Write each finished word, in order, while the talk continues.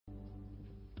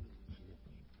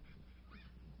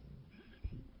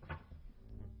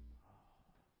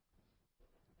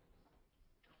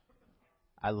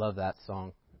I love that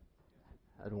song.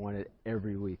 I'd want it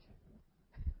every week.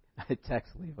 I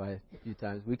text Levi a few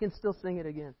times. We can still sing it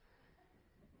again.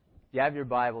 If you have your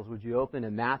Bibles, would you open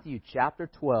to Matthew chapter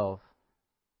 12?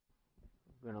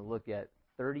 We're going to look at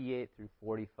 38 through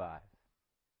 45.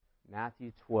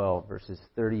 Matthew 12, verses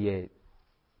 38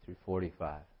 through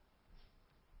 45.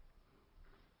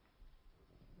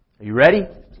 Are you ready?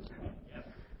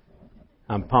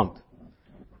 I'm pumped.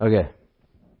 Okay.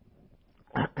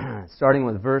 Starting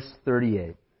with verse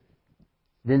 38.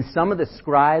 Then some of the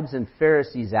scribes and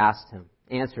Pharisees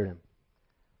answered him,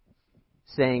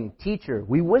 saying, Teacher,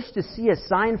 we wish to see a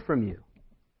sign from you.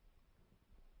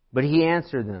 But he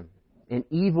answered them, An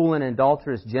evil and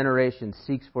adulterous generation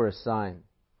seeks for a sign,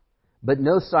 but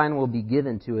no sign will be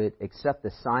given to it except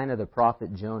the sign of the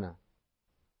prophet Jonah.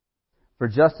 For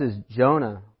just as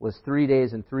Jonah was 3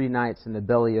 days and 3 nights in the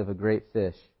belly of a great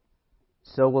fish,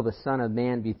 so will the Son of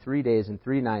Man be 3 days and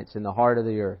 3 nights in the heart of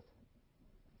the earth.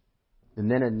 The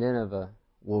men of Nineveh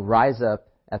will rise up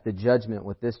at the judgment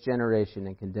with this generation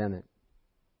and condemn it.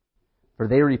 For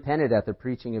they repented at the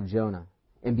preaching of Jonah.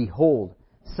 And behold,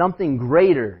 something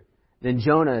greater than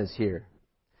Jonah is here.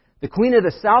 The queen of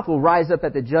the south will rise up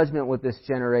at the judgment with this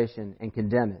generation and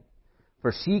condemn it.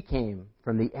 For she came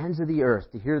from the ends of the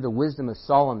earth to hear the wisdom of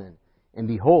Solomon. And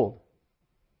behold,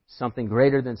 something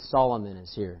greater than Solomon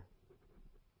is here.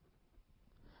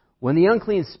 When the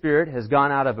unclean spirit has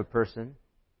gone out of a person,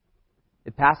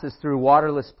 it passes through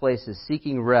waterless places,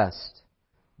 seeking rest,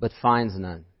 but finds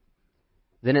none.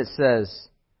 Then it says,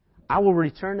 I will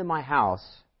return to my house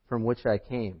from which I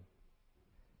came.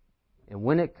 And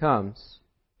when it comes,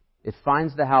 it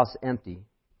finds the house empty,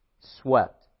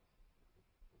 swept,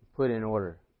 put in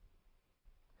order.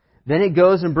 Then it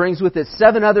goes and brings with it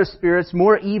 7 other spirits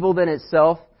more evil than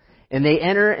itself, and they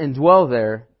enter and dwell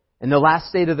there. And the last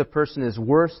state of the person is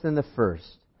worse than the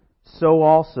first. So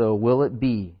also will it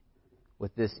be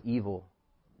with this evil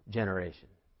generation.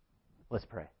 Let's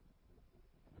pray.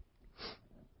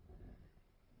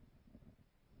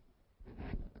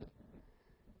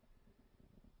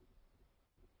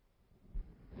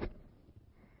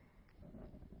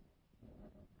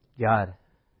 God,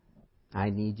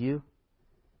 I need you.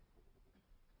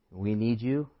 We need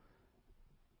you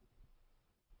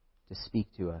to speak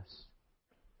to us.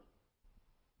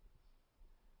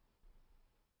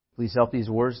 Please help these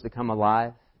words to come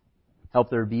alive. Help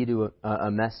there be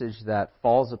a message that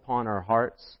falls upon our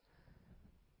hearts,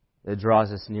 that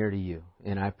draws us near to you.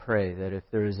 And I pray that if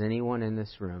there is anyone in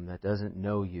this room that doesn't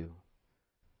know you,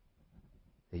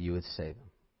 that you would save them.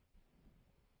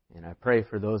 And I pray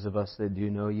for those of us that do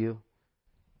know you,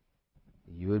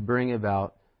 that you would bring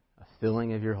about a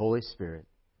filling of your Holy Spirit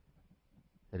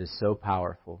that is so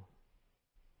powerful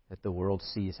that the world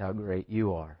sees how great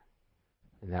you are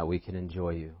and that we can enjoy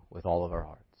you with all of our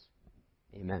hearts.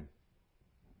 Amen.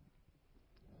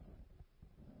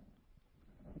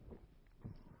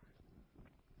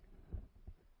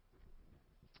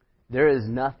 There is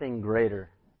nothing greater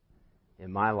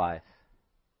in my life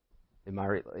than my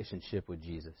relationship with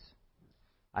Jesus.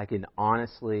 I can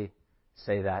honestly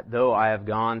say that. Though I have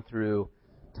gone through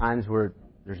times where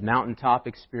there's mountaintop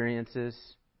experiences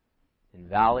and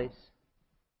valleys,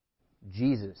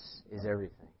 Jesus is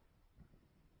everything.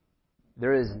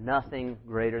 There is nothing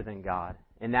greater than God.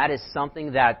 And that is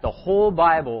something that the whole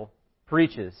Bible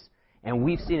preaches. And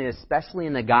we've seen it especially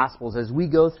in the Gospels. As we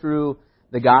go through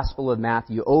the Gospel of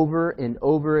Matthew over and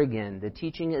over again, the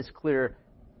teaching is clear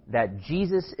that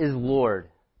Jesus is Lord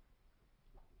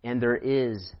and there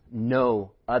is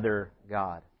no other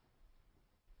God.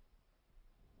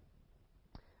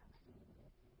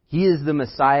 He is the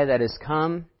Messiah that has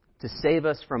come to save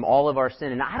us from all of our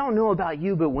sin. And I don't know about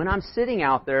you, but when I'm sitting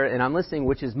out there and I'm listening,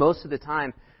 which is most of the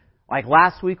time, like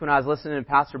last week when I was listening to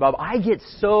Pastor Bob, I get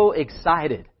so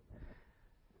excited.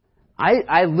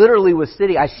 I literally was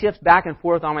sitting, I shift back and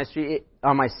forth on my seat.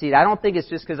 I don't think it's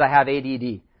just because I have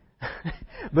ADD.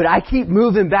 But I keep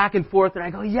moving back and forth and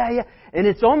I go, yeah. And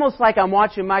it's almost like I'm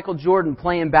watching Michael Jordan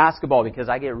playing basketball because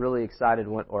I get really excited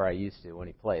or I used to when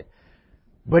he played.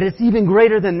 But it's even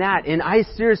greater than that. And I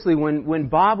seriously, when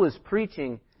Bob was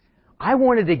preaching, I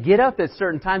wanted to get up at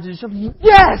certain times and just go,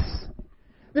 yes!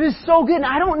 That is so good. And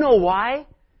I don't know why.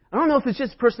 I don't know if it's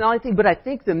just a personality thing, but I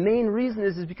think the main reason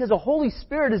is because the Holy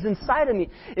Spirit is inside of me.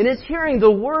 And it's hearing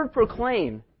the Word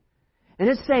proclaimed. And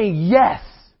it's saying, yes!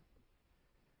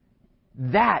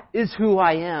 That is who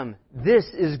I am. This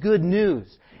is good news.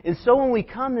 And so when we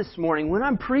come this morning, when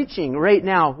I'm preaching right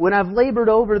now, when I've labored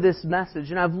over this message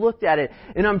and I've looked at it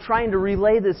and I'm trying to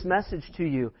relay this message to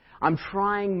you, I'm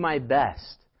trying my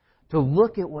best to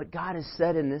look at what God has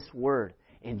said in this Word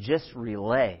and just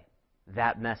relay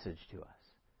that message to us,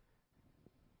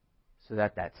 so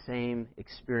that that same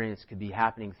experience could be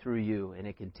happening through you, and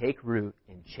it can take root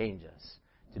and change us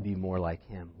to be more like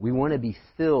Him. We want to be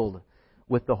filled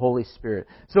with the Holy Spirit.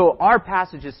 So our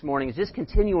passage this morning is just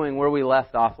continuing where we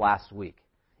left off last week.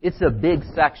 It's a big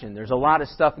section. There's a lot of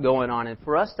stuff going on. And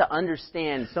for us to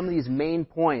understand some of these main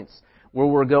points where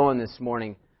we're going this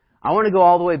morning, I want to go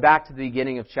all the way back to the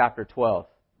beginning of chapter 12.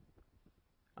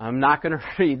 I'm not going to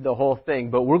read the whole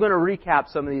thing, but we're going to recap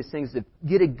some of these things to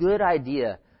get a good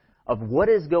idea of what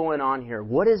is going on here.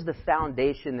 What is the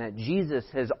foundation that Jesus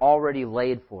has already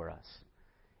laid for us?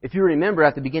 If you remember,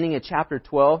 at the beginning of chapter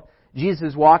 12, Jesus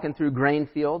is walking through grain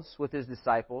fields with His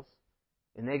disciples,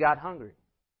 and they got hungry.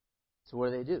 So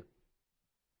what do? They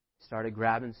started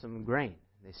grabbing some grain.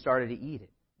 They started to eat it.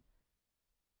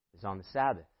 It was on the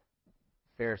Sabbath.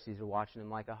 The Pharisees are watching Him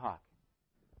like a hawk.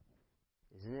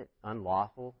 Isn't it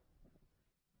unlawful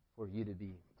for you to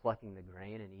be plucking the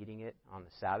grain and eating it on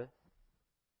the Sabbath?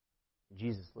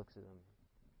 Jesus looks at them.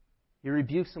 He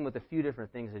rebukes them with a few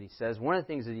different things that He says. One of the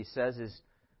things that He says is,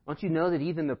 don't you know that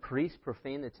even the priests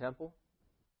profane the temple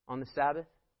on the Sabbath?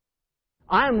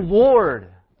 I am Lord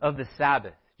of the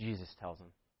Sabbath, Jesus tells them.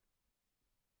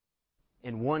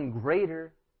 And one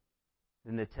greater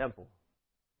than the temple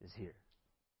is here.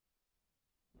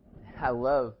 I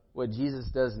love what Jesus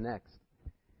does next.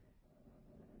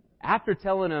 After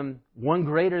telling them one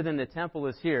greater than the temple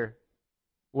is here,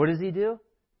 what does He do?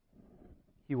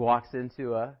 He walks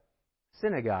into a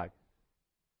synagogue,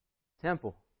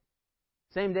 temple.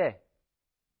 Same day.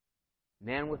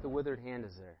 Man with the withered hand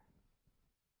is there.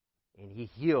 And He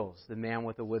heals the man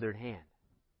with the withered hand.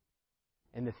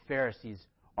 And the Pharisees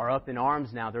are up in arms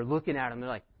now. They're looking at Him. They're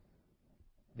like,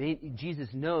 Jesus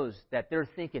knows that they're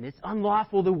thinking, it's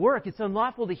unlawful to work. It's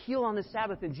unlawful to heal on the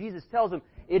Sabbath. And Jesus tells them,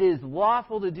 it is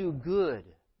lawful to do good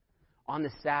on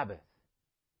the Sabbath.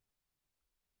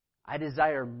 I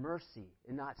desire mercy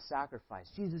and not sacrifice.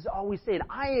 Jesus is always saying,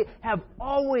 I have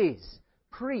always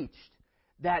preached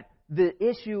that the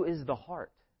issue is the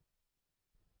heart.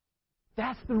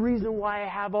 That's the reason why I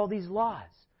have all these laws.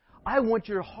 I want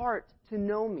your heart to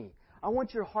know me. I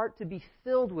want your heart to be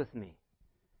filled with me.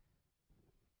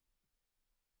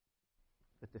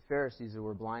 But the Pharisees, who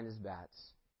were blind as bats,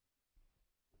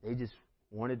 they just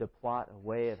wanted to plot a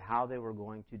way of how they were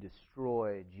going to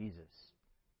destroy Jesus.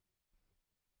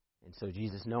 And so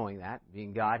Jesus, knowing that,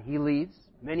 being God, He leaves.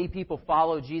 Many people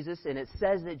follow Jesus, and it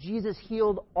says that Jesus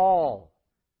healed all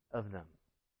of them.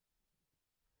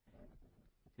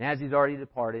 And as He's already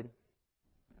departed,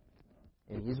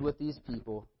 and He's with these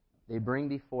people, they bring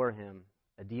before Him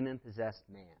a demon-possessed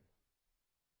man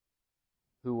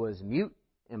who was mute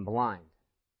and blind.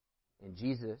 And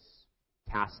Jesus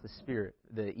cast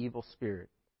the evil spirit,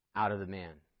 out of the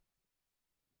man.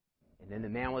 And then the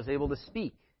man was able to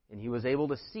speak, and he was able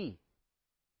to see.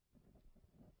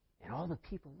 And all the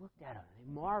people looked at him, and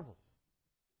they marveled.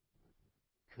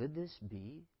 Could this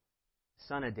be the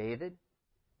Son of David?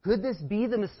 Could this be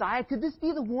the Messiah? Could this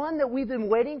be the one that we've been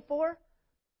waiting for?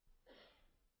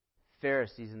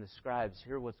 Pharisees and the scribes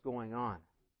hear what's going on.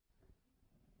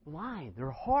 Blind. They're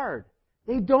hard.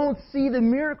 They don't see the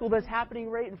miracle that's happening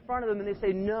right in front of them, and they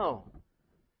say, no.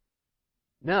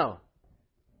 No.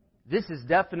 This is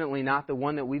definitely not the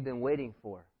one that we've been waiting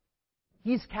for.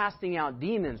 He's casting out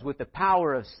demons with the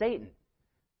power of Satan,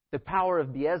 the power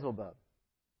of Beelzebub,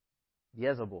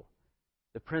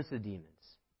 the prince of demons.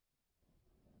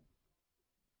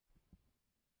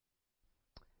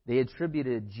 They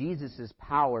attributed Jesus'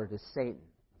 power to Satan.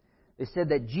 They said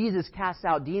that Jesus casts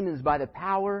out demons by the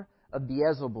power of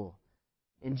Beelzebub.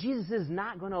 And Jesus is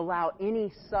not going to allow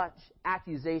any such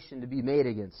accusation to be made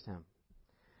against Him.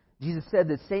 Jesus said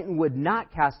that Satan would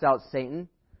not cast out Satan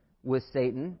with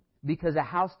Satan because a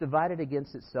house divided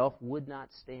against itself would not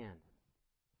stand.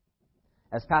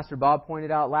 As Pastor Bob pointed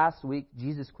out last week,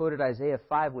 Jesus quoted Isaiah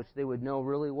 5, which they would know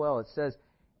really well. It says,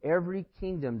 every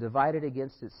kingdom divided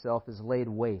against itself is laid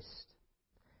waste,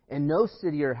 and no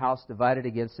city or house divided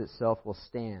against itself will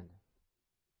stand.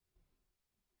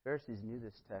 Pharisees knew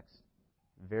this text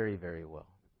very, very well.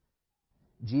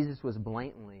 Jesus was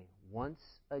blatantly, once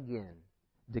again,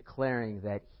 declaring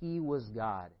that He was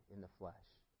God in the flesh.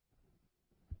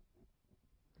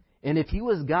 And if He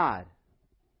was God,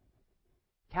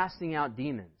 casting out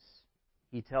demons,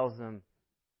 He tells them,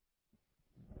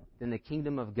 then the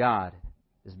kingdom of God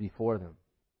is before them.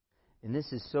 And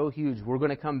this is so huge. We're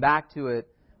going to come back to it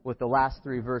with the last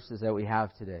 3 verses that we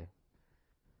have today.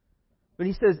 But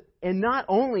He says, and not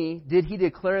only did He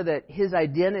declare that His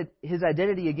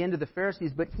identity again to the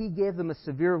Pharisees, but He gave them a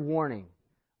severe warning,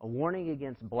 a warning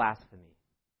against blasphemy,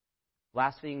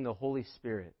 blaspheming the Holy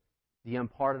Spirit, the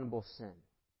unpardonable sin.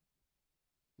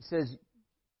 He says,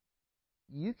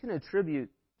 you can attribute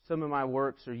some of my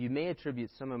works, or you may attribute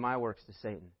some of my works to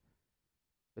Satan.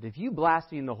 But if you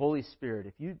blaspheme the Holy Spirit,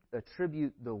 if you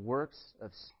attribute the works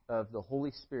of the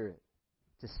Holy Spirit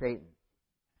to Satan,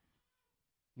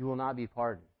 you will not be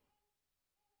pardoned.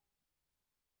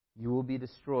 You will be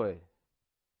destroyed.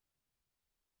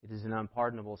 It is an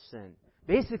unpardonable sin.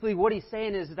 Basically, what he's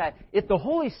saying is that if the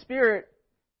Holy Spirit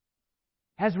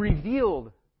has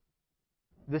revealed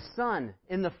the Son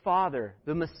and the Father,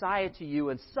 the Messiah to you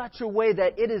in such a way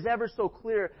that it is ever so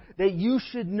clear that you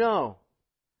should know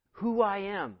who I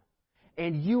am,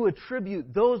 and you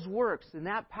attribute those works and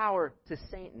that power to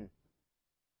Satan,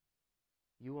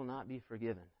 you will not be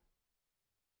forgiven.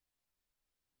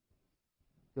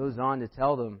 Goes on to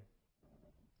tell them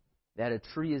that a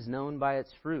tree is known by its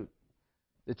fruit.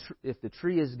 If the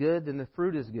tree is good, then the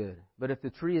fruit is good. But if the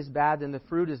tree is bad, then the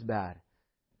fruit is bad.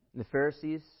 And the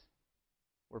Pharisees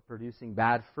were producing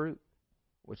bad fruit,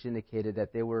 which indicated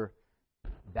that they were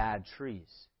bad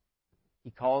trees. He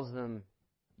calls them,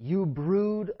 you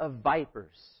brood of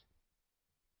vipers.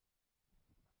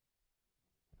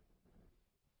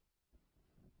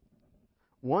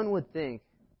 One would think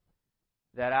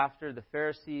that after the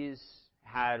Pharisees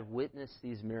had witnessed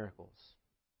these miracles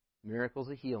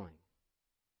of healing,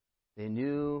 they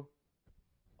knew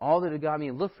all that had gone. I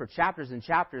mean, look, for chapters and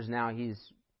chapters now, he's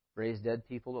raised dead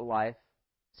people to life.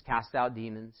 He's cast out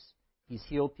demons. He's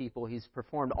healed people. He's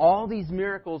performed all these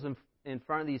miracles in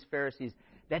front of these Pharisees,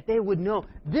 that they would know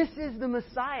this is the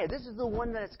Messiah. This is the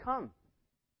one that has come.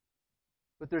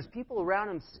 But there's people around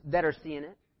him that are seeing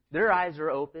it. Their eyes are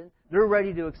open. They're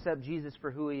ready to accept Jesus for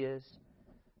who he is,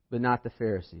 but not the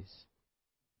Pharisees.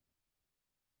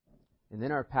 And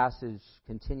then our passage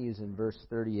continues in verse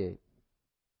 38.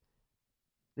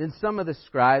 Then some of the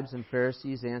scribes and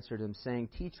Pharisees answered him, saying,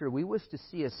 Teacher, we wish to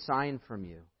see a sign from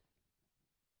you.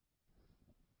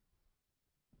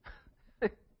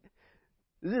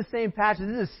 This is the same passage.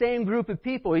 This is the same group of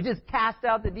people. He just cast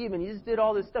out the demon. He just did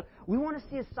all this stuff. We want to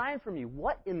see a sign from you.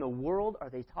 What in the world are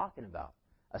they talking about?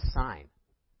 A sign.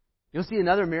 You'll see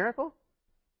another miracle?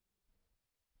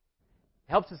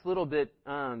 Helps us a little bit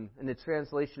in the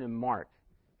translation in Mark,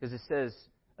 because it says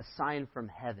a sign from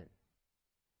heaven.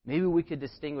 Maybe we could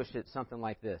distinguish it something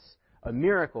like this. A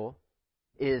miracle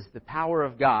is the power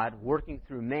of God working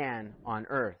through man on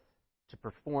earth to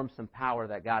perform some power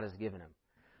that God has given him.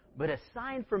 But a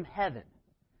sign from heaven,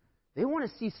 they want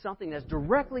to see something that's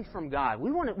directly from God. We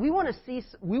want to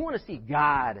see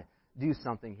God do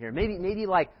something here. Maybe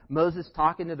like Moses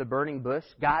talking to the burning bush.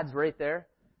 God's right there.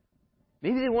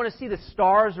 Maybe they want to see the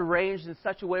stars arranged in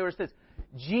such a way where it says,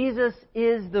 Jesus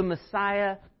is the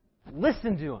Messiah.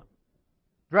 Listen to him.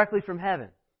 Directly from heaven.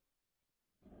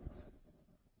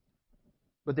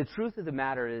 But the truth of the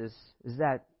matter is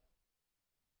that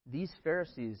these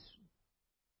Pharisees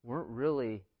weren't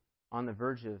really on the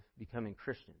verge of becoming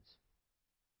Christians.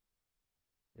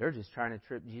 They're just trying to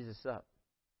trip Jesus up.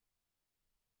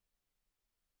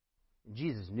 And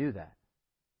Jesus knew that.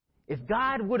 If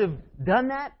God would have done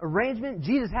that arrangement,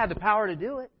 Jesus had the power to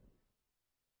do it.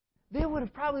 They would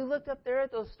have probably looked up there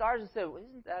at those stars and said, well,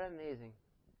 isn't that amazing?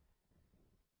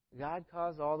 God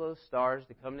caused all those stars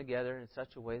to come together in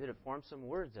such a way that it formed some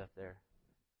words up there.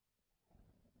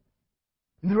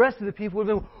 And the rest of the people would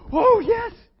have been, oh,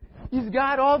 yes, he's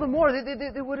God all the more.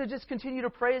 They would have just continued to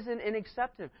praise and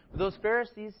accept him. But those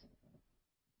Pharisees,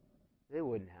 they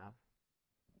wouldn't have.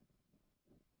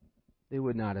 They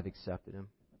would not have accepted him.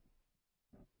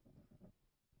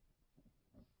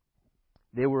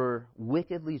 They were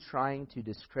wickedly trying to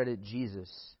discredit Jesus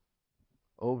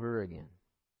over again.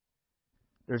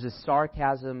 There's a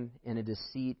sarcasm and a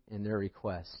deceit in their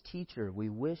request. Teacher, we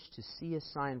wish to see a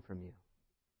sign from you.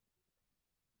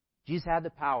 Jesus had the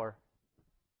power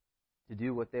to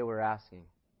do what they were asking,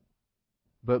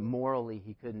 but morally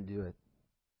he couldn't do it.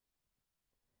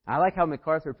 I like how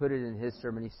MacArthur put it in his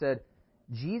sermon. He said,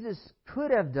 Jesus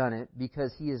could have done it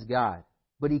because he is God,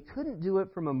 but he couldn't do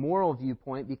it from a moral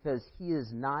viewpoint because he is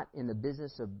not in the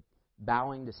business of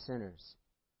bowing to sinners.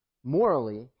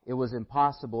 Morally, it was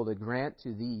impossible to grant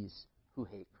to these who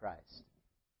hate Christ.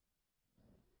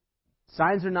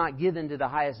 Signs are not given to the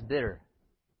highest bidder.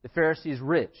 The Pharisees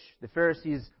rich. The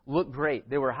Pharisees look great.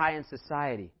 They were high in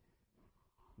society.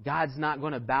 God's not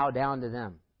going to bow down to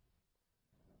them.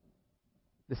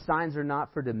 The signs are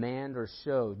not for demand or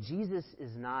show. Jesus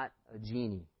is not a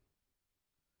genie.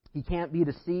 He can't be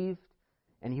deceived,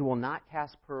 and he will not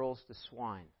cast pearls to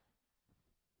swine.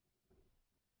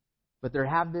 But there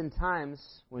have been times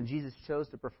when Jesus chose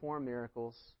to perform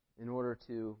miracles in order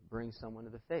to bring someone to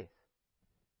the faith.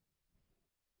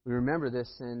 We remember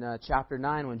this in chapter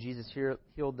 9 when Jesus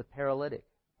healed the paralytic.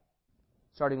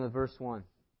 Starting with verse 1,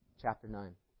 chapter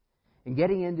 9. And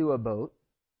getting into a boat,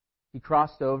 he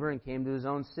crossed over and came to his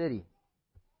own city.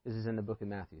 This is in the book of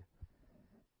Matthew.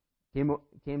 Came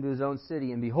to his own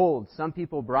city, and behold, some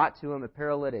people brought to him a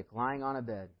paralytic lying on a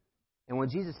bed. And when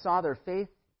Jesus saw their faith,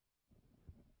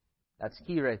 that's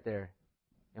key right there.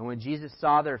 And when Jesus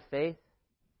saw their faith,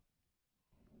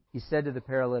 he said to the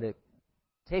paralytic,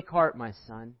 "Take heart, my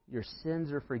son, your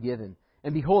sins are forgiven."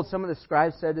 And behold, some of the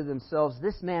scribes said to themselves,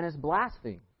 "This man is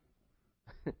blaspheming."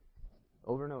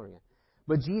 Over and over again.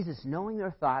 But Jesus, knowing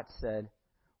their thoughts, said,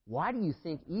 "Why do you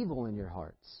think evil in your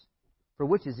hearts? For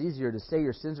which is easier, to say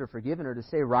your sins are forgiven, or to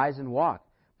say rise and walk?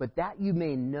 But that you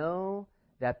may know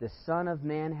that the Son of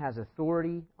Man has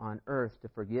authority on earth to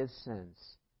forgive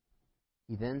sins."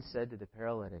 He then said to the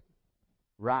paralytic,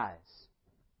 "Rise,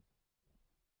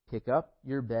 pick up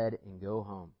your bed and go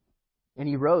home." And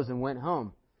he rose and went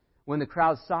home. When the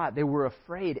crowd saw it, they were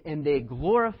afraid, and they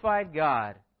glorified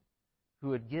God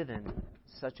who had given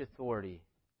such authority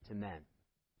to men.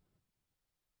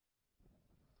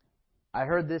 I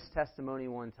heard this testimony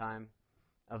one time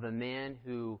of a man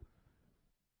who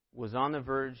was on the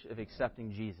verge of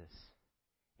accepting Jesus.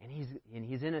 And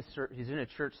he's in a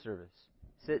church service,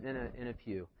 sitting in a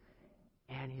pew.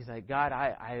 And he's like, "God,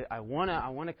 I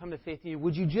want to come to faith in you.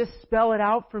 Would you just spell it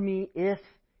out for me if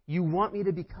you want me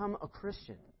to become a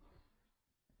Christian?"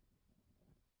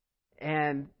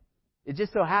 And it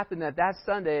just so happened that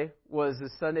Sunday was the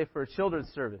Sunday for a children's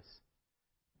service.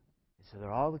 And so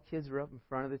all the kids were up in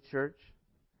front of the church,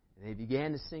 and they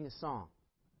began to sing a song.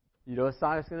 You know what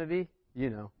song it's going to be?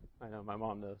 You know. I know, my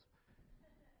mom knows.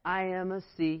 I am a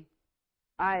C,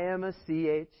 I am a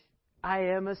CH, I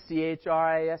am a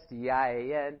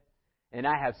CHRISTIAN, and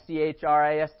I have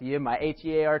CHRIST in my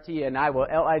HEART, and I will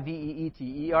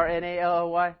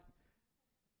LIVEETERNALLY.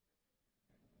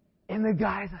 And the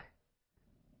guy's like,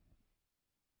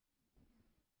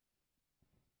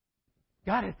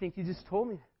 "God, I think you just told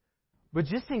me. But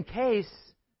just in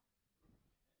case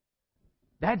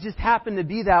that just happened to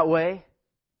be that way,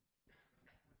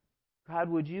 God,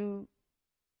 would you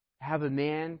have a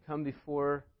man come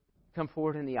forward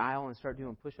in the aisle and start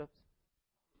doing push-ups?"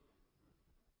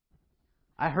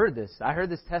 I heard this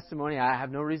testimony. I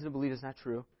have no reason to believe it's not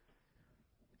true.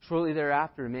 Shortly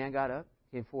thereafter, a man got up,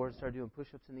 came forward, and started doing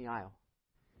push-ups in the aisle.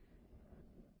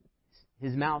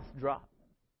 His mouth dropped.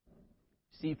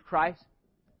 Received Christ.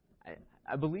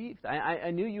 I believed.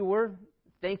 I knew you were.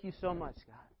 Thank you so much,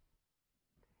 God.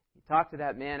 He talked to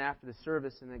that man after the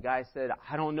service, and the guy said,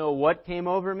 "I don't know what came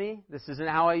over me. This isn't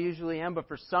how I usually am, but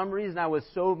for some reason I was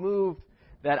so moved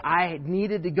that I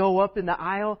needed to go up in the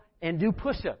aisle and do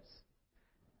push-ups."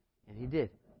 And he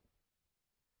did.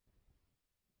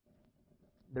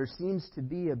 There seems to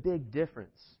be a big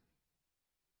difference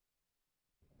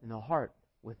in the heart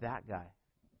with that guy,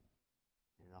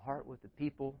 in the heart with the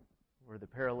people where the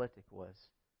paralytic was,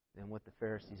 than with the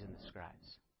Pharisees and the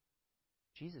scribes.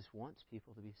 Jesus wants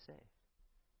people to be saved.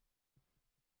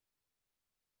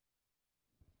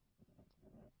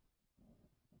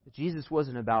 But Jesus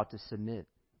wasn't about to submit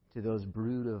to those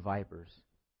brood of vipers.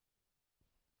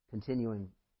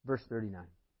 Continuing, verse 39.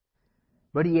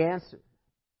 But he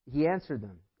answered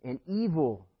them, "An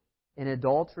evil and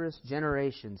adulterous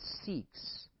generation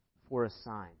seeks for a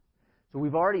sign." So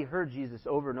we've already heard Jesus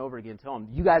over and over again tell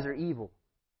them, "You guys are evil.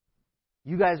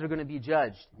 You guys are going to be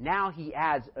judged." Now he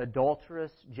adds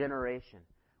adulterous generation.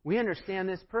 We understand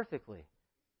this perfectly.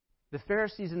 The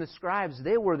Pharisees and the scribes,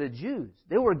 they were the Jews.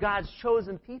 They were God's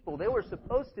chosen people. They were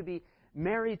supposed to be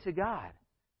married to God.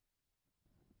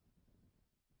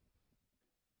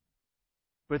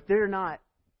 But they're not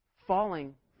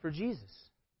falling for Jesus.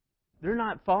 They're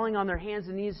not falling on their hands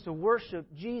and knees to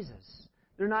worship Jesus.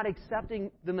 They're not accepting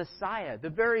the Messiah, the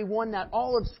very one that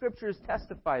all of Scripture is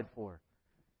testified for.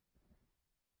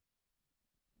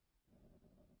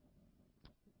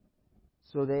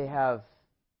 So they have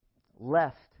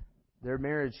left their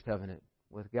marriage covenant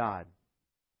with God,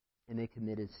 and they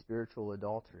committed spiritual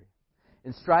adultery.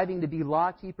 In striving to be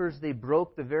law keepers, they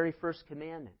broke the very first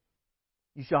commandment.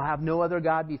 You shall have no other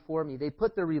God before me. They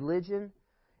put their religion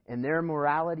and their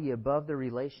morality above their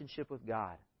relationship with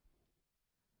God.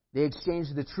 They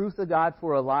exchanged the truth of God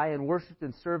for a lie and worshipped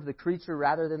and served the creature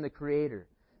rather than the Creator.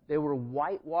 They were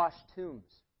whitewashed tombs,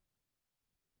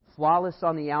 flawless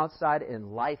on the outside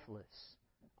and lifeless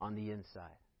on the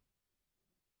inside.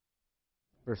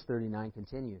 Verse 39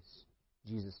 continues,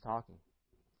 Jesus talking.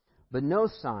 But no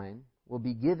sign will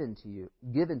be given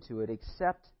to it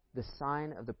except the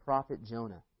sign of the prophet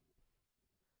Jonah.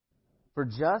 For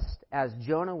just as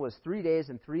Jonah was 3 days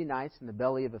and 3 nights in the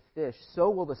belly of a fish, so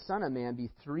will the Son of Man be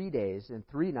 3 days and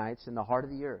 3 nights in the heart of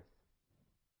the earth.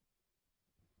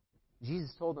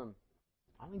 Jesus told them,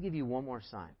 I'm going to give you one more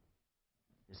sign.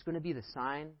 It's going to be the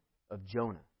sign of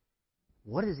Jonah.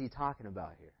 What is he talking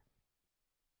about here?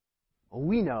 Well,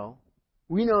 we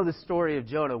know the story of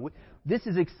Jonah. This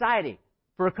is exciting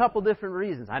for a couple different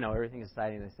reasons. I know everything is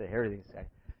exciting. They say everything is exciting.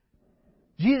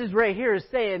 Jesus right here is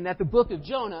saying that the book of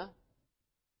Jonah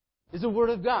is the Word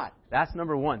of God. That's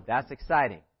number one. That's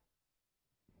exciting.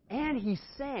 And he's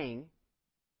saying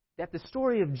that the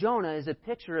story of Jonah is a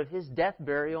picture of his death,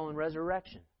 burial, and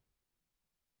resurrection.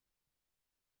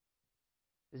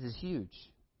 This is huge.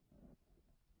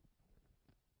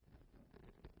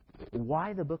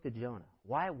 Why the book of Jonah?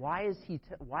 Why is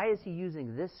he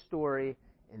using this story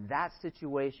in that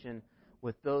situation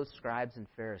with those scribes and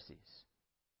Pharisees?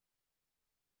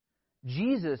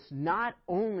 Jesus not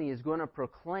only is going to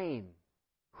proclaim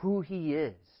who He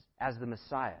is as the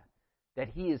Messiah, that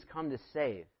He has come to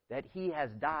save, that He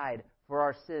has died for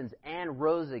our sins and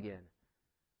rose again,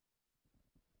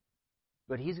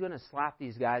 but He's going to slap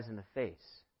these guys in the face.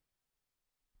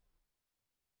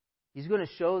 He's going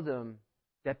to show them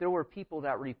that there were people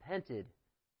that repented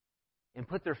and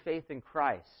put their faith in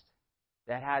Christ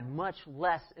that had much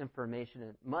less information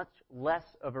and much less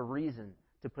of a reason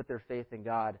to put their faith in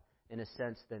God in a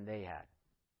sense than they had.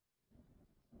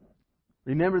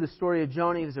 Remember the story of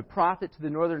Jonah. He was a prophet to the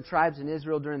northern tribes in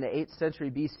Israel during the 8th century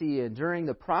BC and during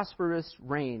the prosperous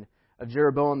reign of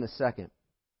Jeroboam II.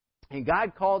 And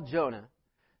God called Jonah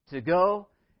to go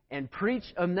and preach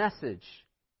a message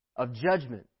of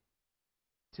judgment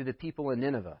to the people in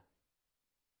Nineveh.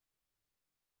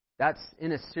 That's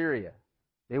in Assyria.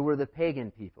 They were the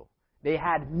pagan people. They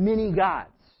had many gods.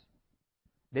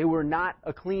 They were not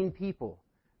a clean people.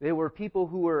 They were people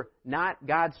who were not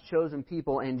God's chosen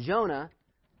people. And Jonah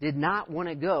did not want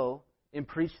to go and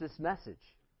preach this message.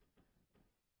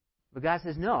 But God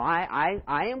says, no, I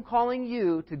am calling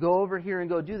you to go over here and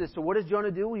go do this. So what does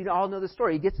Jonah do? We all know the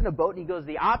story. He gets in a boat and he goes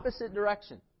the opposite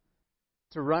direction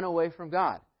to run away from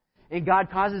God. And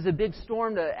God causes a big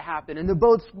storm to happen. And the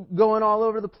boat's going all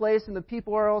over the place. And the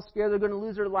people are all scared. They're going to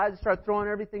lose their lives and start throwing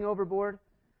everything overboard.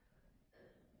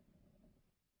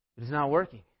 But it's not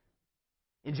working.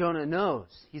 And Jonah knows.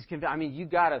 He's convinced. I mean,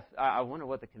 I wonder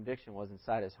what the conviction was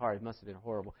inside his heart. It must have been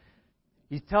horrible.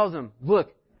 He tells them,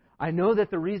 look, I know that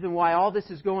the reason why all this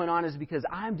is going on is because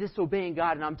I'm disobeying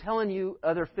God. And I'm telling you,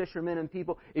 other fishermen and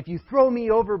people, if you throw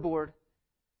me overboard,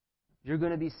 you're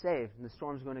going to be saved. And the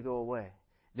storm's going to go away.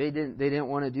 They didn't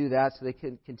want to do that, so they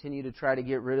could continue to try to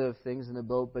get rid of things in the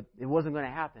boat, but it wasn't going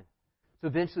to happen. So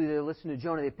eventually they listened to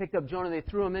Jonah. They picked up Jonah, they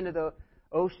threw him into the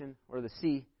ocean or the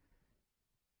sea,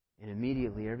 and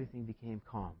immediately everything became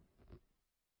calm.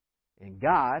 And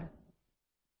God,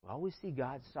 well, we see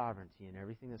God's sovereignty in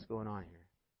everything that's going on here,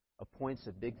 appoints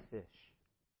a big fish,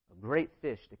 a great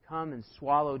fish, to come and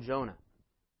swallow Jonah.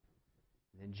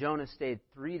 And then Jonah stayed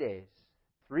 3 days,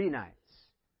 3 nights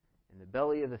in the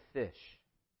belly of the fish.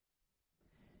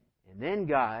 And then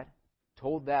God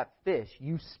told that fish,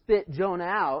 you spit Jonah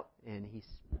out, and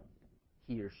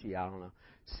he or she, I don't know,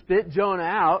 spit Jonah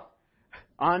out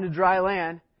onto dry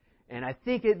land. And I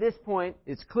think at this point,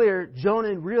 it's clear,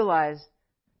 Jonah realized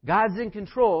God's in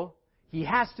control. He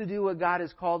has to do what God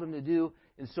has called him to do.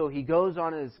 And so he goes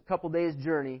on his couple days'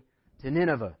 journey to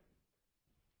Nineveh.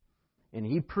 And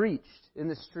he preached in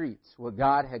the streets what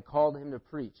God had called him to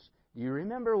preach. Do you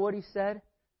remember what he said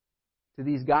to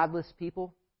these godless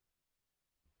people?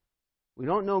 We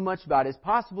don't know much about it. It's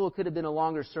possible it could have been a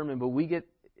longer sermon, but we get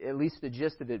at least the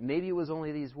gist of it. Maybe it was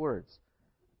only these words.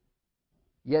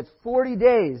 Yet 40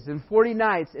 days and 40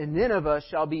 nights, and Nineveh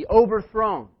shall be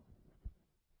overthrown.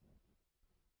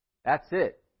 That's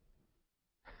it.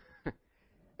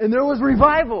 And there was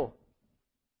revival.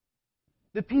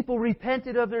 The people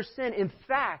repented of their sin. In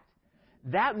fact,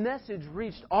 that message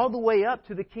reached all the way up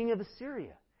to the king of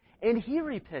Assyria. And he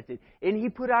repented. And he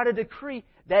put out a decree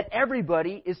that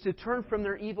everybody is to turn from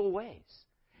their evil ways.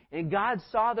 And God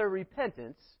saw their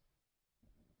repentance.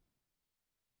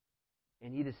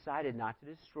 And He decided not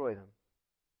to destroy them.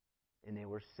 And they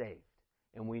were saved.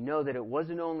 And we know that it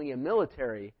wasn't only a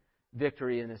military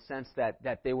victory in the sense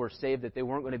that they were saved, that they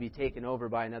weren't going to be taken over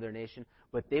by another nation,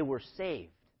 but they were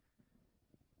saved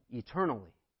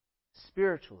eternally,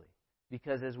 spiritually.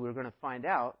 Because as we're going to find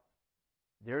out,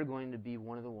 they're going to be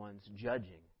one of the ones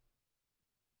judging,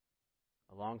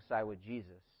 alongside with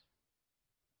Jesus,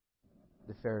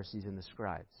 the Pharisees and the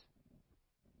scribes.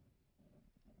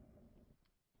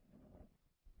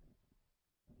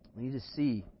 We need to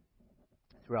see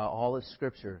throughout all of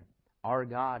Scripture Our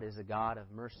God is a God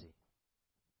of mercy.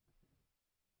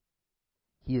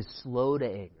 He is slow to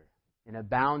anger and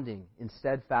abounding in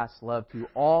steadfast love to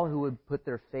all who would put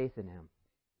their faith in Him.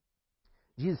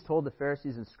 Jesus told the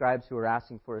Pharisees and scribes who were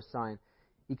asking for a sign,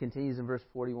 He continues in verse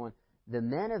 41, the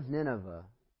men of Nineveh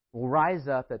will rise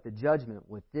up at the judgment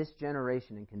with this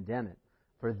generation and condemn it,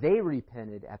 for they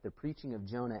repented at the preaching of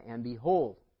Jonah, and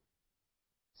behold,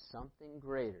 something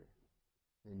greater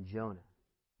than Jonah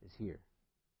is here.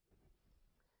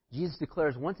 Jesus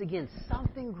declares once again,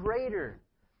 something greater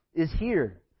is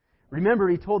here. Remember,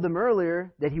 He told them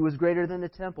earlier that He was greater than the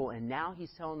temple, and now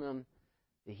He's telling them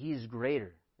that He is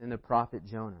greater than the prophet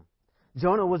Jonah.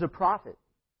 Jonah was a prophet.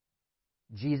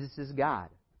 Jesus is God.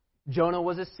 Jonah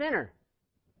was a sinner.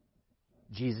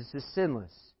 Jesus is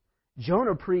sinless.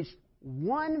 Jonah preached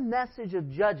one message of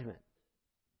judgment.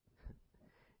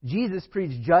 Jesus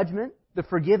preached judgment, the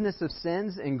forgiveness of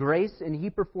sins, and grace, and He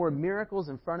performed miracles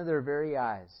in front of their very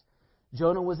eyes.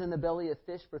 Jonah was in the belly of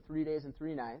fish for 3 days and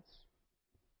 3 nights,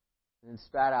 and then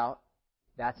spat out.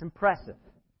 That's impressive.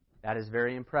 That is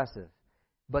very impressive.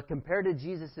 But compared to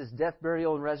Jesus' death,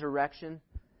 burial, and resurrection,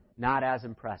 not as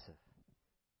impressive.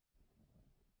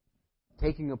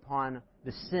 Taking upon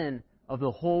the sin of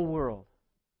the whole world,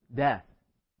 death,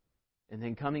 and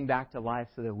then coming back to life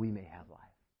so that we may have life.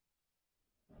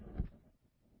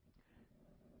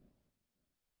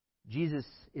 Jesus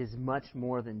is much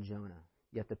more than Jonah,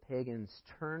 yet the pagans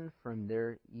turned from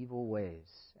their evil ways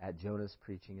at Jonah's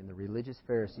preaching, and the religious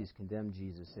Pharisees condemned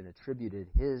Jesus and attributed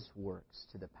His works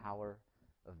to the power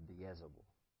of Beelzebul.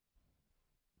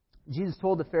 Jesus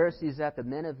told the Pharisees that the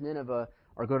men of Nineveh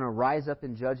are going to rise up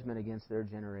in judgment against their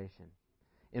generation.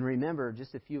 And remember,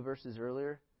 just a few verses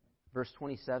earlier, verse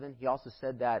 27, He also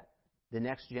said that the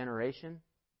next generation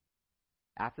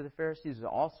after the Pharisees is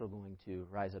also going to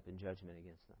rise up in judgment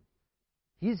against them.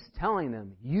 He's telling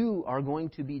them, you are going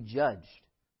to be judged.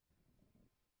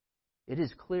 It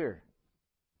is clear.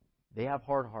 They have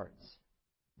hard hearts.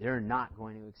 They're not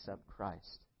going to accept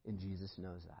Christ, and Jesus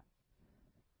knows that.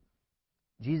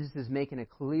 Jesus is making a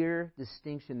clear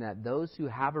distinction that those who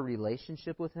have a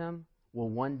relationship with Him will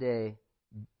one day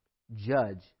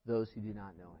judge those who do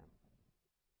not know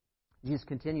Him. Jesus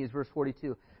continues, verse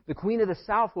 42, the queen of the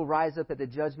south will rise up at the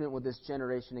judgment with this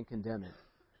generation and condemn it.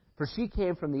 For she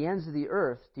came from the ends of the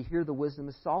earth to hear the wisdom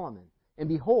of Solomon. And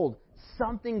behold,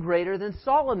 something greater than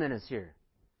Solomon is here.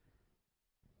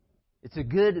 It's a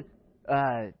good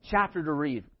chapter to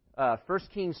read. 1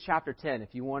 Kings chapter 10, if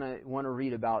you want to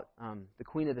read about the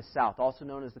Queen of the South, also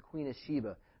known as the Queen of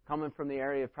Sheba, coming from the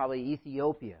area of probably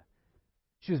Ethiopia.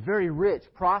 She was very rich,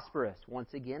 prosperous,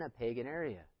 once again a pagan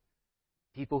area.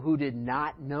 People who did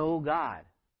not know God.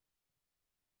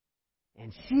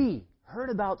 And she heard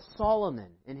about Solomon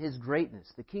and his greatness,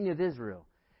 the king of Israel.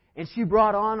 And she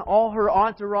brought on all her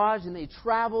entourage, and they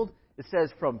traveled, it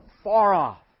says, from far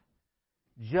off,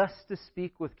 just to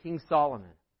speak with King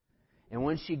Solomon. And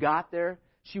when she got there,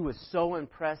 she was so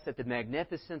impressed at the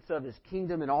magnificence of his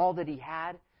kingdom and all that he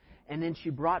had. And then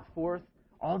she brought forth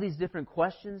all these different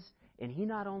questions, and he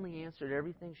not only answered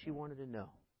everything she wanted to know,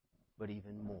 but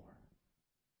even more.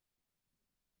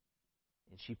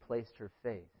 And she placed her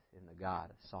faith in the God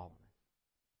of Solomon.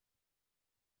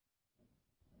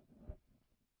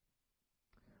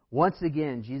 Once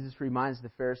again, Jesus reminds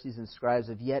the Pharisees and scribes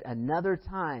of yet another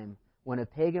time when a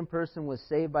pagan person was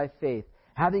saved by faith,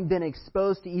 having been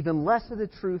exposed to even less of the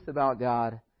truth about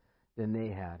God than they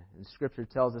had. And Scripture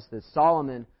tells us that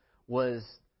Solomon was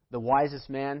the wisest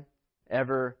man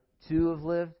ever to have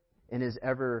lived and is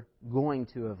ever going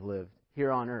to have lived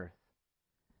here on earth.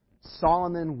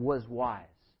 Solomon was wise,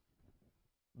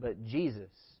 but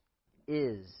Jesus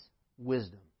is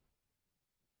wisdom.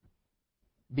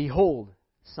 Behold,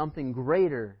 something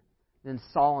greater than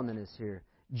Solomon is here.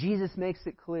 Jesus makes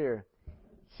it clear.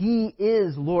 He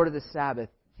is Lord of the Sabbath.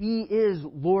 He is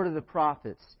Lord of the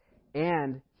prophets.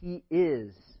 And He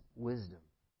is wisdom.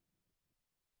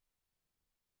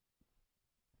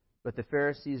 But the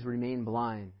Pharisees remained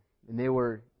blind, and they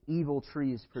were evil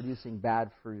trees producing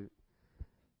bad fruit.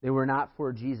 They were not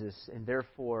for Jesus, and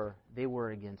therefore they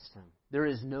were against Him. There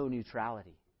is no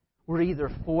neutrality. We're either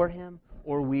for Him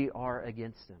or we are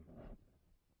against Him.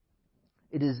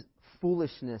 It is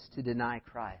foolishness to deny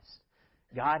Christ.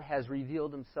 God has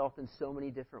revealed Himself in so many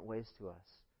different ways to us.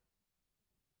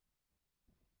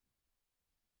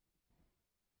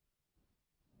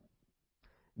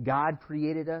 God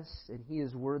created us, and He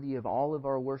is worthy of all of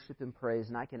our worship and praise.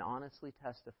 And I can honestly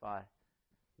testify,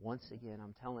 once again,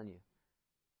 I'm telling you,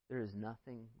 there is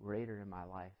nothing greater in my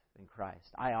life than Christ.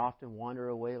 I often wander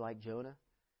away like Jonah,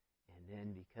 and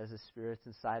then because the Spirit's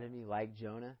inside of me, like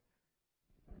Jonah,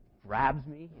 grabs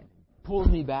me and pulls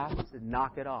me back and said,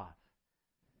 knock it off.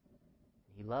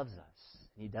 He loves us,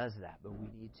 and He does that, but we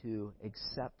need to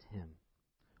accept Him.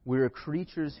 We are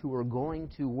creatures who are going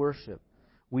to worship.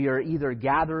 We are either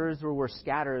gatherers or we're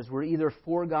scatterers. We're either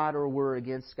for God or we're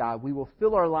against God. We will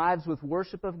fill our lives with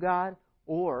worship of God,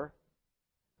 or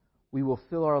we will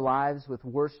fill our lives with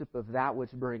worship of that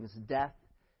which brings death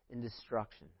and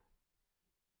destruction.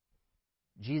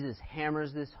 Jesus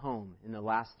hammers this home in the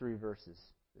last 3 verses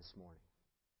this morning.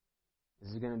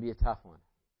 This is going to be a tough one.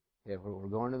 Okay, we're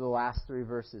going to the last 3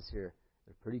 verses here.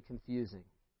 They're pretty confusing.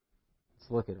 Let's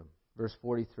look at them. Verse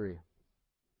 43.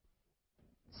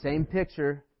 Same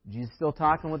picture. Jesus still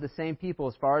talking with the same people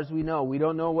as far as we know. We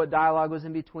don't know what dialogue was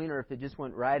in between or if it just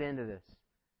went right into this.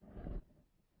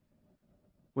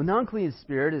 When the unclean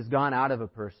spirit has gone out of a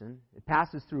person, it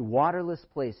passes through waterless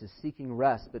places seeking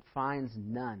rest but finds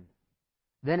none.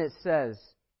 Then it says,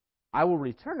 I will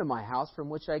return to my house from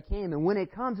which I came. And when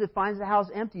it comes, it finds the house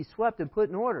empty, swept, and put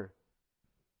in order.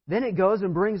 Then it goes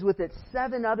and brings with it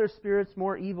 7 other spirits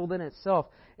more evil than itself,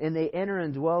 and they enter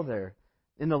and dwell there.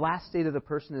 And the last state of the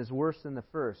person is worse than the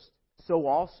first. So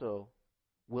also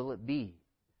will it be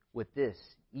with this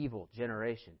evil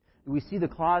generation. Do we see the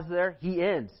clause there? He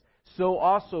ends. So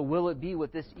also will it be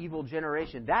with this evil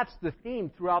generation. That's the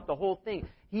theme throughout the whole thing.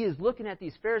 He is looking at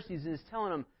these Pharisees and is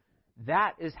telling them,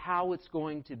 that is how it's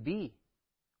going to be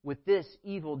with this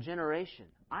evil generation.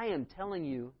 I am telling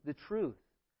you the truth.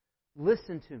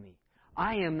 Listen to me.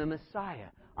 I am the Messiah.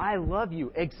 I love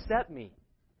you. Accept me.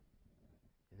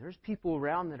 And there's people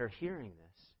around that are hearing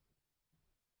this.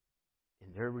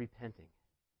 And they're repenting.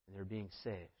 And they're being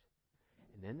saved.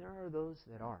 And then there are those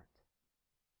that aren't.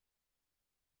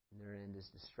 And their end is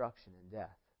destruction and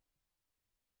death.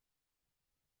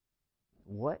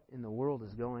 What in the world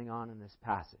is going on in this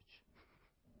passage?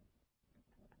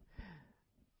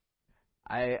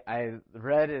 I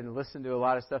read and listened to a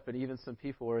lot of stuff, and even some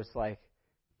people where it's like,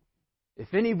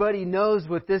 if anybody knows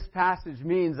what this passage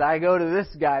means, I go to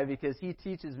this guy because he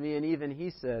teaches me, and even he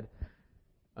said,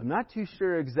 I'm not too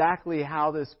sure exactly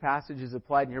how this passage is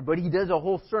applied in here, but he does a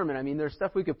whole sermon. I mean, there's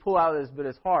stuff we could pull out of this, but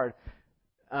it's hard.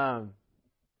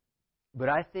 But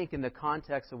I think in the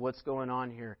context of what's going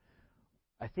on here,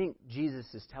 I think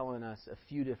Jesus is telling us a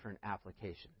few different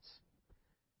applications.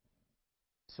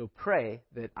 So pray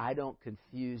that I don't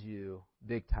confuse you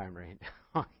big time right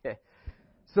now. Okay.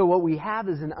 So what we have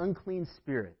is an unclean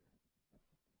spirit.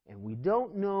 And we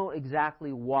don't know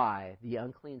exactly why the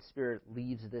unclean spirit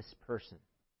leaves this person.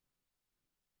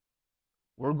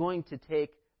 We're going to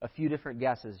take a few different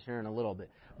guesses here in a little bit.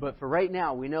 But for right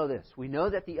now, we know this. We know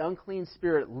that the unclean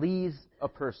spirit leaves a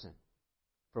person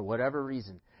for whatever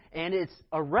reason. And it's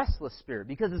a restless spirit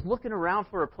because it's looking around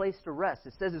for a place to rest.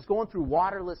 It says it's going through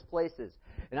waterless places.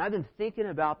 And I've been thinking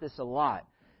about this a lot.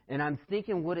 And I'm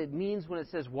thinking what it means when it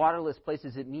says waterless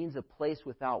places. It means a place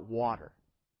without water.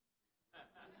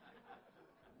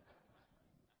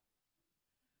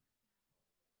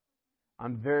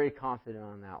 I'm very confident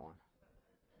on that one.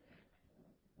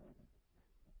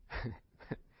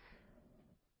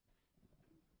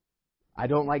 I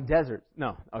don't like deserts.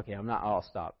 No, okay, I'm not. I'll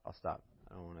stop.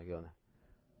 I don't want to go there.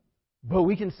 But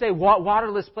we can say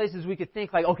waterless places. We could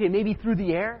think like, okay, maybe through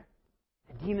the air.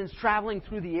 Demons traveling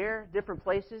through the air, different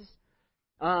places.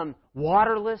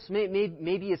 Waterless.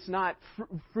 Maybe it's not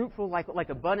fruitful like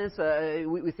abundance.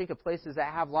 We think of places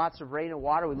that have lots of rain and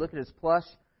water. We look at it as plush.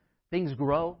 Things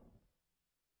grow.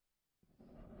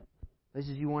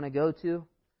 Places you want to go to.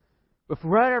 But for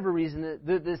whatever reason,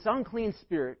 this unclean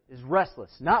spirit is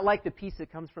restless. Not like the peace that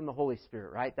comes from the Holy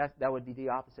Spirit, right? That would be the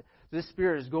opposite. This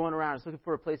spirit is going around. It's looking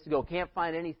for a place to go. Can't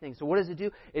find anything. So what does it do?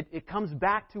 It comes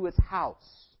back to its house.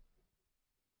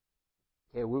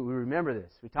 Okay, we remember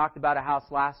this. We talked about a house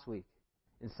last week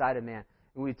inside of man.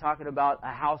 And we're talking about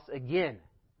a house again.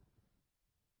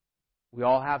 We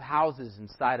all have houses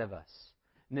inside of us.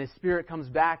 And the spirit comes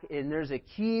back, and there's a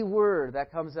key word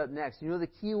that comes up next. You know what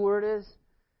the key word is?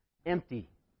 Empty.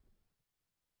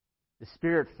 The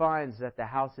spirit finds that the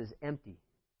house is empty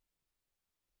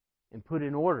and put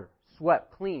in order,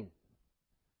 swept, clean.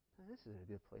 This is a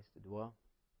good place to dwell.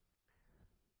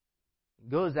 He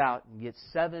goes out and gets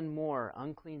 7 more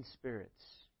unclean spirits,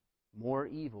 more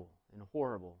evil and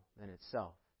horrible than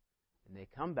itself. And they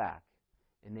come back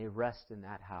and they rest in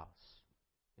that house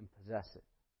and possess it.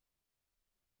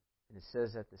 And it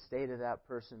says that the state of that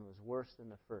person was worse than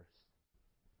the first.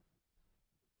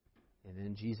 And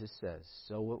then Jesus says,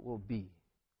 so it will be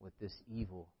with this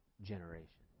evil generation.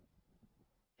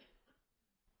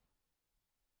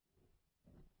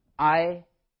 I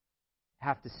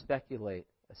have to speculate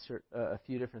a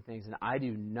few different things, and I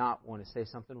do not want to say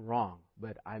something wrong,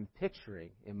 but I'm picturing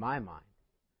in my mind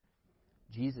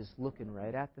Jesus looking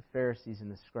right at the Pharisees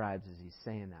and the scribes as he's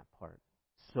saying that part.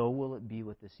 So will it be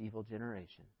with this evil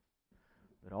generation.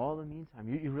 But all the meantime,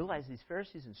 you realize these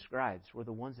Pharisees and scribes were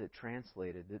the ones that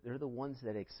translated, that they're the ones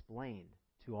that explained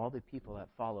to all the people that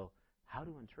follow how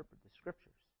to interpret the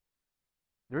Scriptures.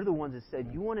 They're the ones that said,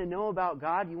 you want to know about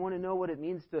God, you want to know what it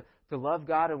means to love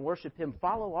God and worship Him,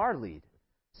 follow our lead.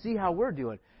 See how we're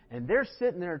doing. And they're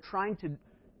sitting there trying to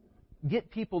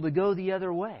get people to go the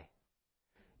other way.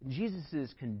 Jesus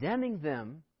is condemning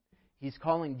them. He's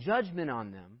calling judgment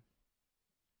on them.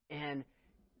 And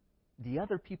the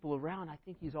other people around, I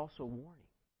think He's also warning.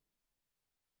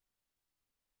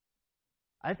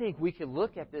 I think we could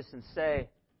look at this and say,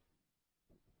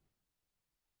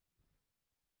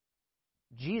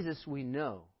 Jesus, we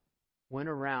know, went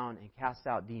around and cast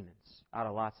out demons out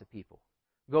of lots of people.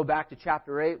 Go back to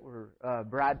chapter 8 where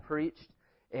Brad preached,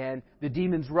 and the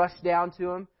demons rushed down to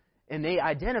him, and they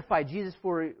identified Jesus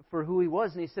for who He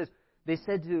was. And they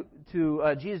said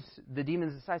to Jesus, the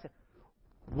demons inside said,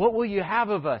 "What will you have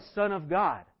of us, Son of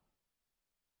God?"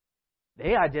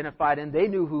 They identified Him. They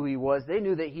knew who He was. They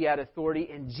knew that He had authority.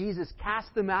 And Jesus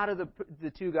cast them out of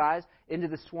the two guys into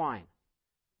the swine.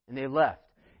 And they left.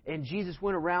 And Jesus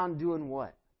went around doing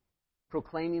what?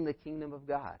 Proclaiming the kingdom of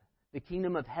God. The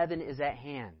kingdom of heaven is at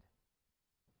hand.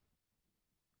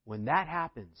 When that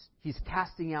happens, He's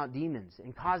casting out demons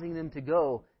and causing them to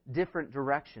go different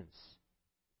directions.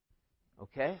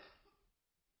 Okay?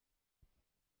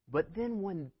 But then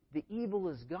when the evil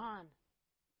is gone,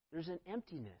 there's an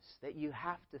emptiness that you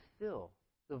have to fill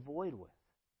the void with.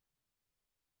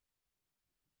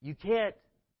 You can't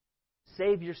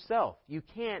save yourself. You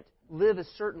can't live a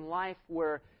certain life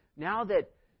where now that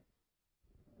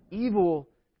evil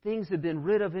things have been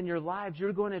rid of in your lives,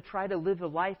 you're going to try to live a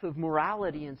life of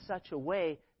morality in such a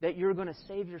way that you're going to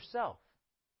save yourself.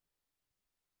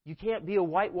 You can't be a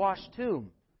whitewashed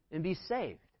tomb and be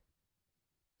saved.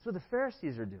 That's what the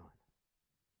Pharisees are doing.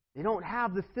 They don't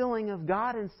have the filling of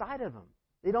God inside of them.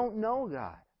 They don't know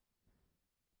God.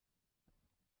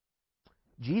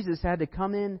 Jesus had to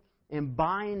come in and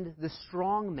bind the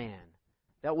strong man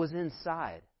that was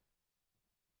inside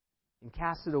and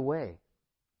cast it away.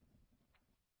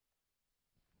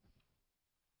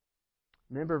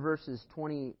 Remember verses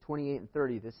 20, 28, and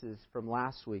 30. This is from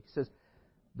last week. It says,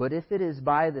 "But if it is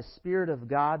by the Spirit of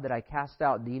God that I cast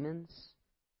out demons,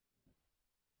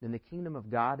 then the kingdom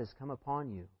of God has come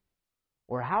upon you.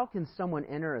 Or how can someone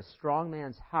enter a strong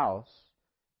man's house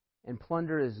and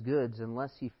plunder his goods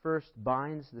unless he first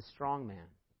binds the strong man?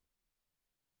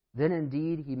 Then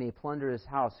indeed he may plunder his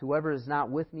house. Whoever is not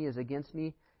with me is against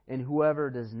me, and whoever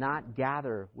does not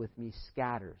gather with me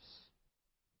scatters."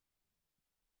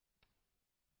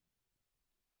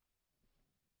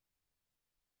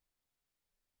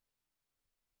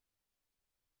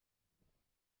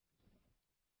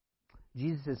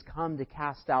 Jesus has come to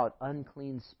cast out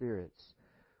unclean spirits,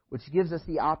 which gives us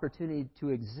the opportunity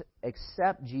to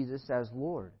accept Jesus as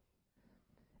Lord.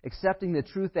 Accepting the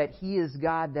truth that He is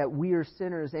God, that we are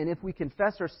sinners, and if we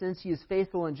confess our sins, He is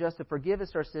faithful and just to forgive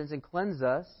us our sins and cleanse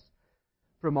us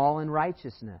from all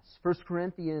unrighteousness. 1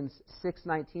 Corinthians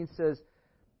 6:19 says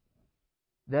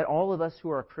that all of us who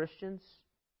are Christians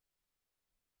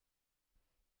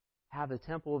have the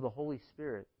temple of the Holy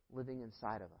Spirit living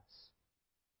inside of us.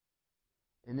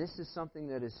 And this is something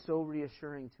that is so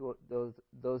reassuring to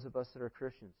those of us that are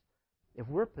Christians. If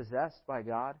we're possessed by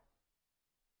God,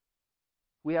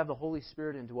 we have the Holy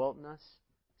Spirit indwelt in us,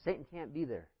 Satan can't be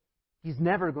there. He's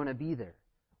never going to be there.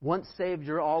 Once saved,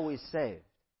 you're always saved.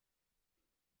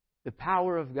 The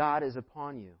power of God is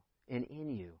upon you and in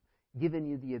you, giving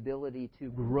you the ability to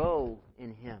grow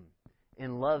in Him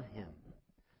and love Him,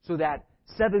 so that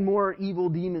 7 more evil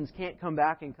demons can't come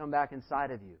back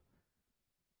inside of you,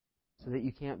 so that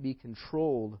you can't be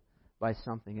controlled by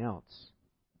something else.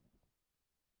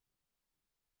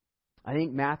 I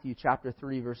think Matthew chapter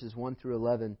 3, verses 1 through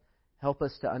 11 help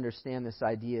us to understand this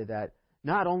idea that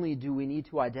not only do we need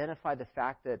to identify the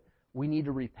fact that we need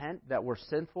to repent, that we're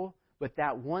sinful, but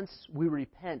that once we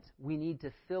repent, we need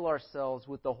to fill ourselves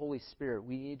with the Holy Spirit.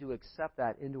 We need to accept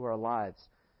that into our lives.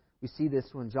 We see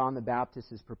this when John the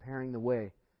Baptist is preparing the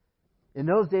way. In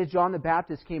those days, John the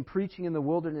Baptist came preaching in the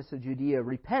wilderness of Judea,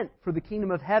 "Repent, for the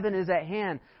kingdom of heaven is at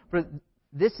hand. For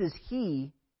this is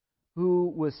He who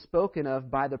was spoken of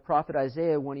by the prophet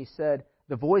Isaiah when he said,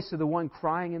 'The voice of the one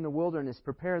crying in the wilderness,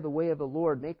 prepare the way of the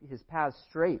Lord, make His paths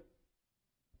straight.'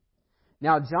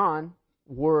 Now John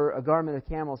wore a garment of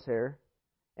camel's hair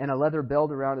and a leather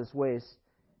belt around his waist,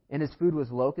 and his food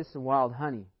was locusts and wild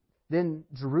honey. Then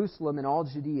Jerusalem and all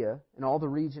Judea and all the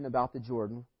region about the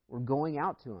Jordan were going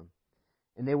out to him.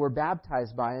 And they were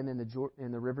baptized by him in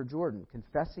the river Jordan,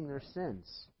 confessing their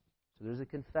sins. So there's a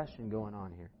confession going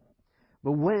on here.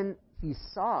 But when he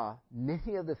saw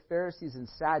many of the Pharisees and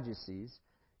Sadducees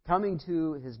coming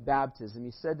to his baptism,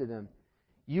 he said to them,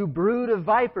 "You brood of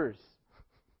vipers,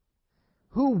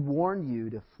 who warned you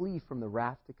to flee from the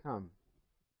wrath to come?"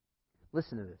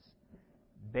 Listen to this.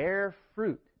 Bear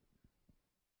fruit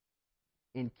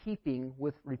in keeping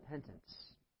with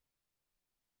repentance.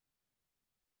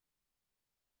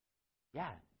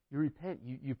 Yeah, you repent,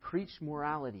 you preach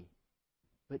morality,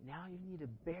 but now you need to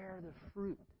bear the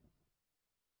fruit,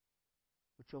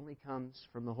 which only comes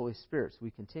from the Holy Spirit. So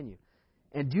we continue.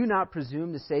 "And do not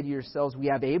presume to say to yourselves, 'We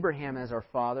have Abraham as our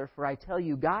father,' for I tell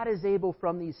you, God is able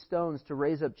from these stones to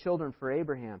raise up children for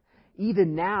Abraham.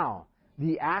 Even now,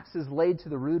 the axe is laid to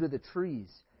the root of the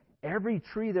trees. Every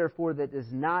tree, therefore, that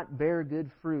does not bear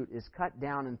good fruit is cut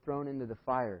down and thrown into the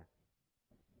fire.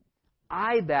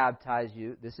 I baptize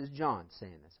you," this is John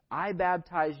saying this, "I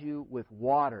baptize you with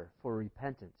water for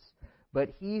repentance. But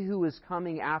he who is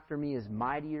coming after me is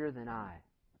mightier than I,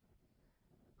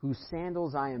 whose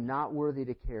sandals I am not worthy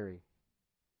to carry.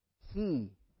 He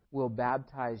will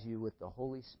baptize you with the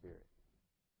Holy Spirit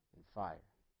and fire."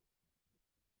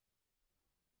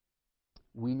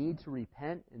 We need to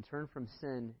repent and turn from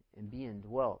sin and be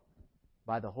indwelt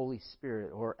by the Holy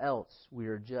Spirit, or else we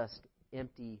are just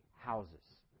empty houses.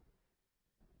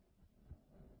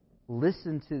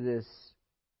 Listen to this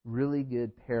really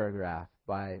good paragraph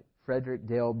by Frederick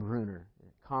Dale Bruner,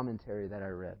 a commentary that I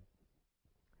read.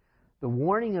 "The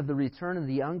warning of the return of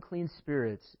the unclean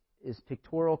spirits is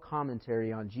pictorial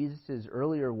commentary on Jesus'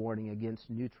 earlier warning against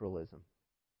neutralism.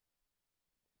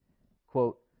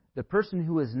 Quote, 'The person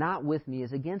who is not with me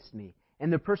is against me,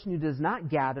 and the person who does not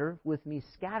gather with me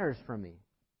scatters from me.'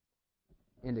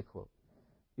 End of quote.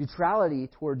 Neutrality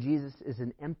toward Jesus is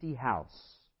an empty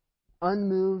house.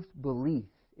 Unmoved belief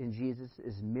in Jesus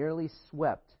is merely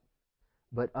swept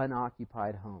but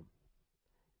unoccupied home.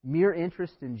 Mere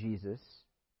interest in Jesus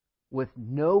with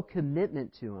no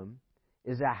commitment to Him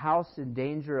is a house in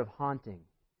danger of haunting.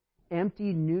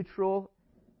 Empty, neutral,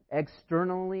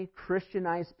 externally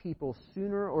Christianized people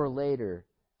sooner or later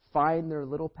find their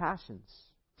little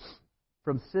passions.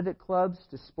 From civic clubs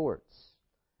to sports,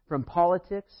 from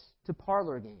politics to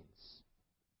parlor games.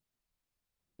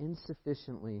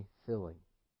 Insufficiently filling.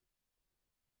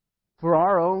 For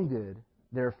our own good,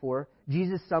 therefore,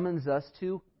 Jesus summons us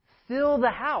to fill the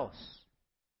house,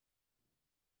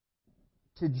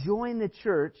 to join the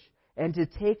church and to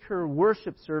take her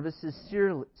worship services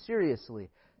seriously,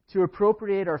 to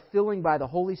appropriate our filling by the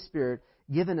Holy Spirit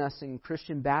given us in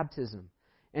Christian baptism,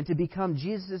 and to become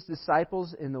Jesus'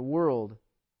 disciples in the world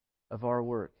of our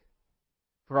work.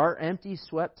 For our empty,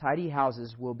 swept, tidy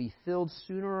houses will be filled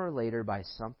sooner or later by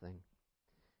something,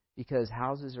 because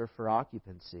houses are for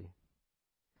occupancy.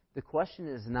 The question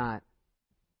is not,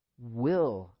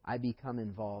 will I become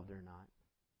involved or not?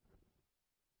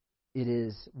 It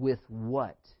is, with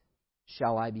what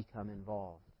shall I become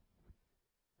involved?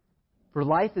 For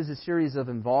life is a series of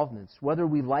involvements, whether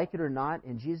we like it or not,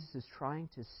 and Jesus is trying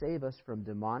to save us from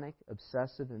demonic,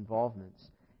 obsessive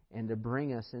involvements and to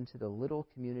bring us into the little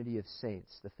community of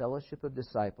saints, the fellowship of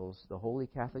disciples, the Holy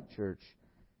Catholic Church,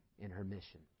 in her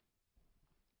mission.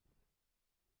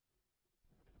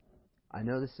 I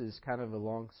know this is kind of a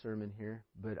long sermon here,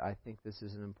 but I think this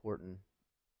is an important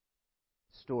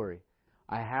story.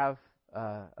 I have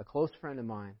a close friend of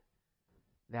mine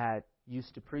that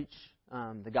used to preach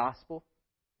the gospel,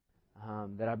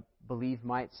 that I believe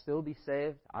might still be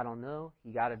saved. I don't know.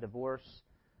 He got a divorce,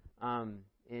 and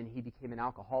he became an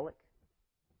alcoholic.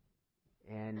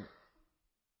 And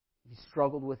he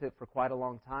struggled with it for quite a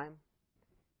long time.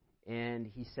 And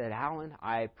he said, "Alan,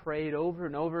 I prayed over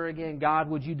and over again, God,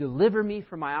 would you deliver me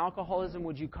from my alcoholism?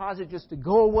 Would you cause it just to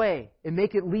go away and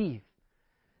make it leave?"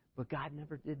 But God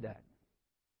never did that.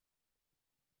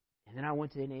 And then I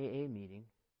went to an AA meeting,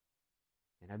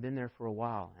 and I've been there for a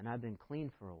while, and I've been clean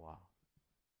for a while.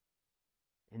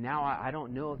 And now I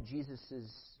don't know if Jesus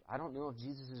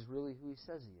is really who He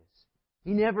says He is.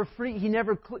 He never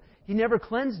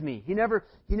cleansed me. He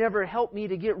never helped me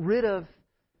to get rid of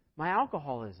my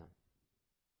alcoholism.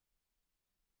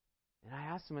 And I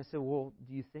asked him, I said, "Well,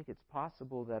 do you think it's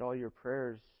possible that all your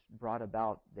prayers brought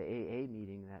about the AA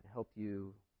meeting that helped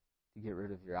you to get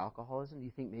rid of your alcoholism? Do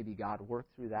you think maybe God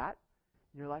worked through that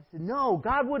in your life?" I said, "No,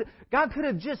 God could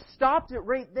have just stopped it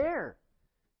right there."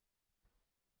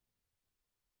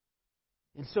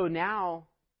 And so now,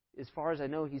 as far as I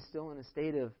know, he's still in a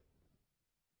state of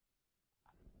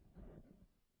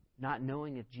not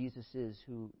knowing if Jesus is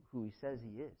who He says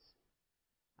He is.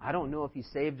 I don't know if He's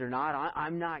saved or not.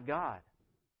 I'm not God.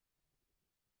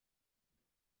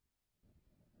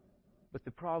 But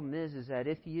the problem is that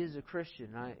if he is a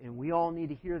Christian, and we all need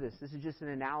to hear this, this is just an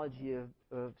analogy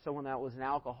of someone that was an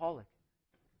alcoholic.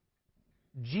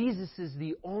 Jesus is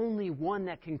the only one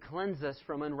that can cleanse us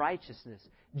from unrighteousness.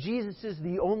 Jesus is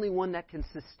the only one that can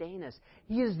sustain us.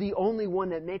 He is the only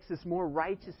one that makes us more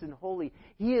righteous and holy.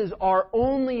 He is our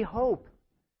only hope.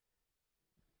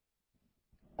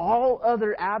 All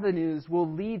other avenues will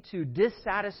lead to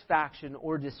dissatisfaction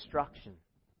or destruction,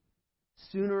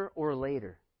 sooner or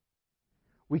later.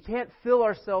 We can't fill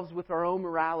ourselves with our own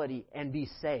morality and be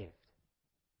saved.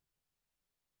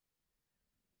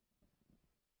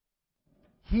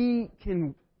 He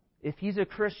can, if he's a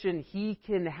Christian, he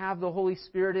can have the Holy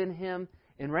Spirit in him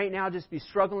and right now just be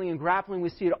struggling and grappling. We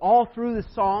see it all through the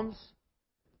Psalms.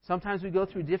 Sometimes we go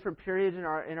through different periods in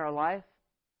our life.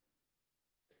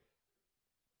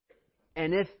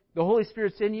 And if the Holy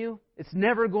Spirit's in you, it's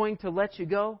never going to let you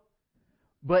go.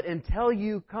 But until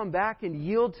you come back and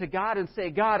yield to God and say,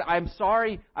 God, I'm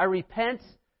sorry, I repent,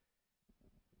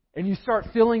 and you start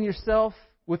filling yourself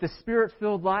with a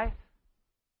Spirit-filled life,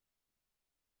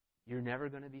 you're never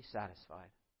going to be satisfied.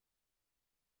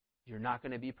 You're not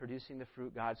going to be producing the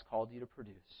fruit God's called you to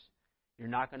produce. You're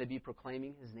not going to be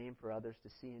proclaiming His name for others to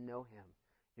see and know Him.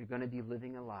 You're going to be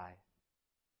living a lie.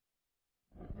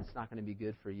 It's not going to be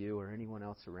good for you or anyone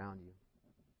else around you.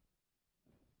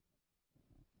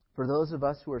 For those of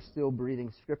us who are still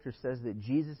breathing, Scripture says that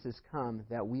Jesus has come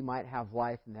that we might have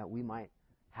life and that we might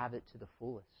have it to the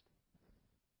fullest.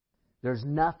 There's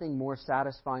nothing more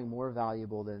satisfying, more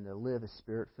valuable than to live a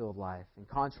Spirit-filled life. And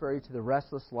contrary to the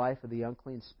restless life of the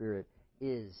unclean spirit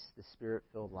is the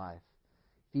Spirit-filled life.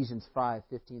 Ephesians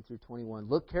 5:15-21.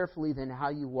 Look carefully then how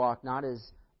you walk, not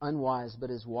as unwise, but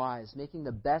as wise, making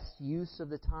the best use of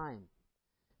the time,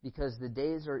 because the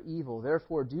days are evil.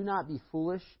 Therefore, do not be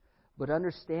foolish, but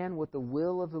understand what the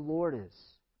will of the Lord is.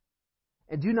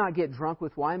 And do not get drunk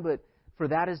with wine, but for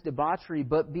that is debauchery,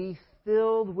 but be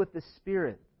filled with the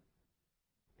Spirit.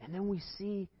 And then we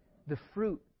see the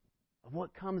fruit of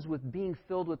what comes with being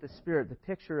filled with the Spirit, the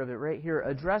picture of it right here,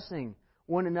 addressing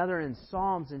one another in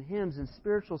psalms and hymns and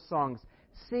spiritual songs,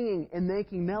 singing and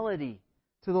making melody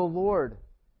to the Lord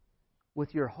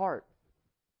with your heart.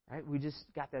 Right? We just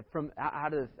got that from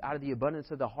out of the abundance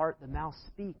of the heart, the mouth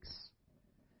speaks.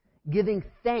 Giving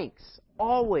thanks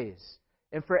always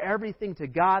and for everything to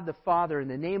God the Father in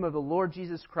the name of the Lord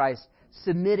Jesus Christ,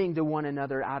 submitting to one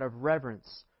another out of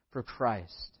reverence for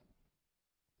Christ.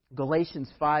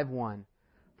 Galatians 5:1.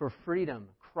 For freedom,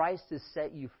 Christ has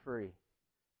set you free.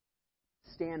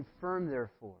 Stand firm,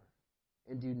 therefore,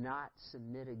 and do not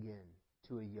submit again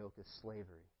to a yoke of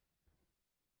slavery.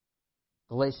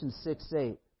 Galatians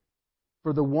 6:8.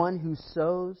 For the one who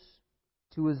sows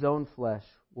to his own flesh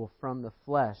will from the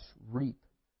flesh reap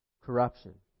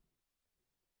corruption.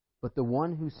 But the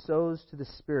one who sows to the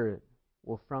Spirit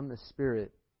will from the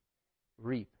Spirit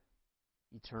reap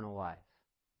eternal life.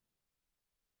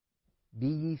 Be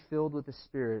ye filled with the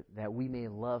Spirit, that we may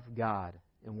love God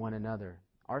and one another.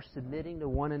 Our submitting to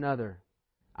one another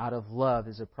out of love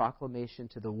is a proclamation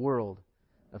to the world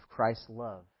of Christ's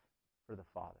love for the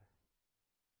Father.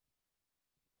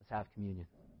 Let's have communion.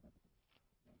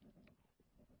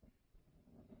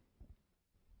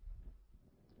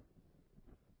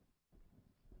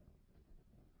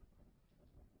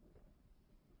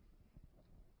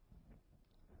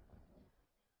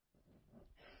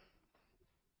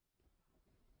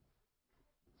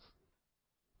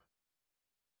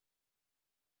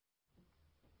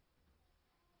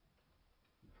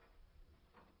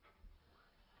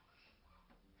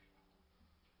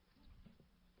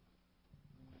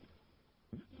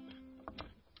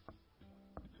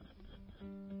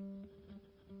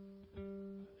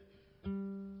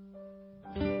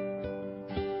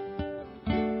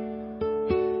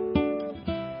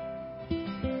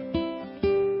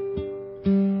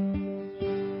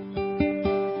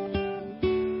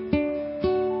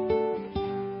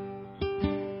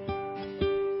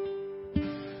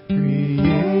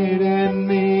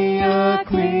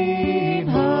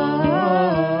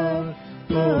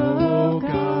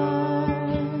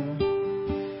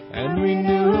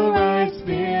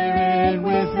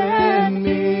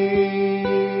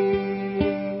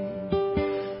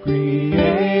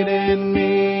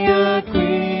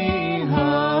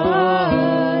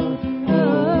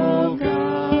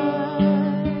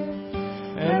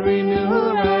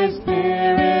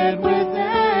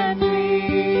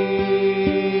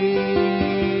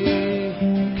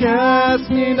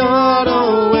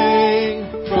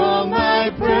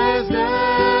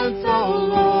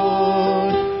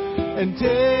 and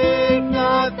take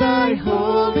not thy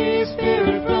Holy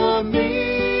Spirit from me.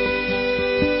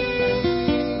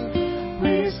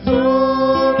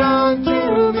 Restore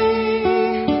unto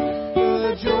me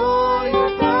the joy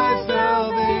of thy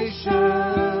salvation,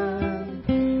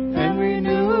 and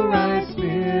renew right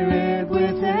spirit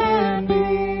within me.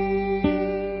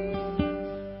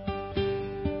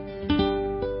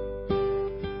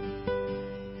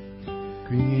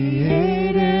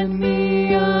 Create in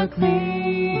me a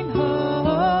clean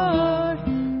heart,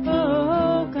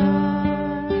 O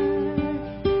God,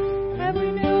 and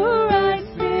renew right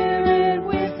spirit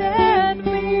within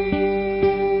me.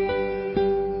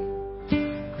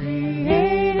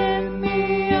 Create in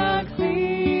me a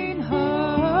clean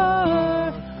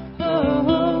heart,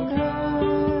 O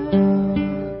God,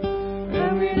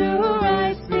 and renew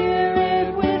right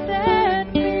spirit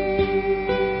within me.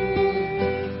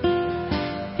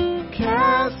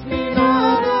 Cast me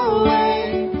not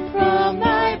away from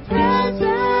thy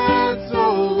presence, O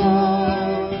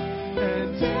Lord,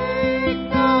 and take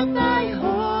not thy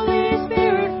Holy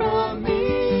Spirit from me.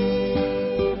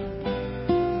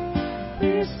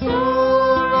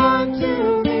 Restore unto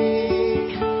me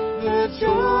the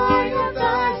joy of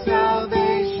thy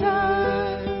salvation,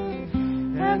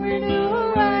 and renew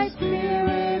right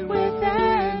spirit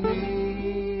within me.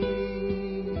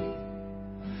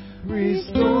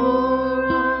 Restore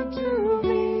unto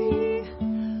me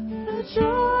the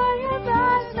joy of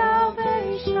thy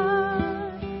salvation,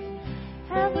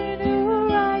 and renew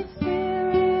right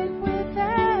spirit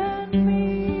within me.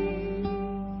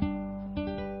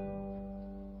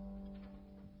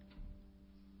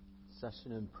 Such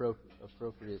an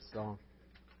appropriate song.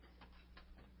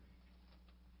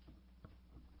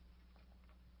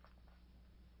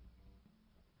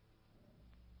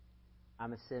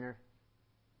 I'm a sinner.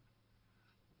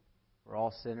 We're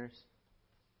all sinners.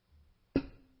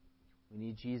 We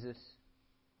need Jesus.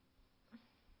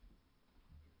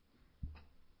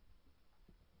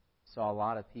 Saw a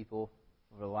lot of people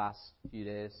over the last few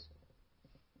days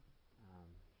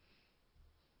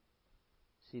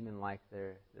seeming like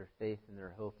their faith and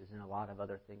their hope is in a lot of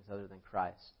other things other than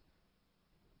Christ.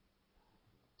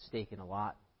 Staking a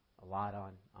lot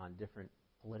on different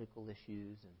political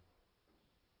issues and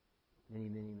many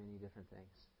different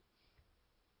things.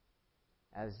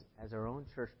 As our own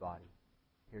church body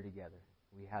here together,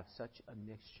 we have such a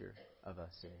mixture of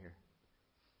us in here.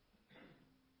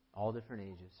 All different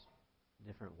ages,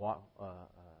 different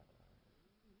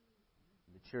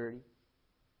maturity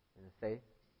in the faith.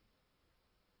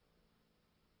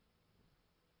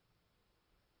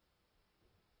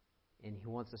 And He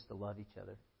wants us to love each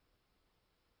other.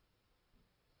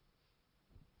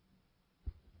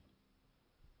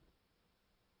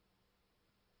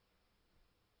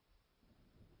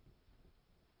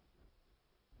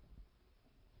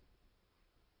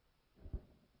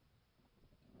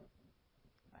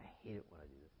 I hate it when I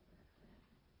do this.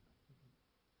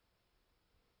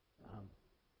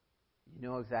 You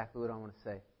know exactly what I want to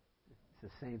say. It's the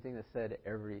same thing that's said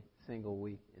every single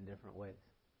week in different ways.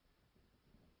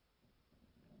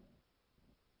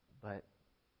 But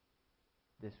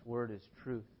this word is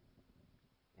truth.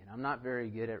 And I'm not very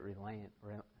good at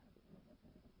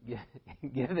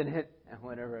giving it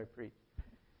whenever I preach.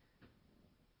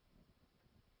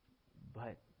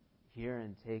 But hear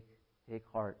and take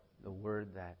heart the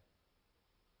word that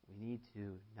we need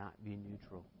to not be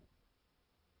neutral.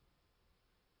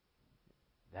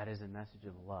 That is a message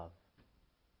of love.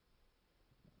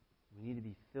 We need to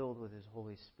be filled with His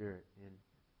Holy Spirit. And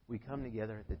we come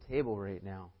together at the table right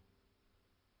now,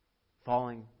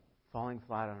 falling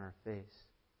flat on our face,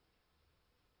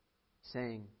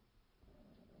 saying,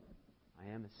 I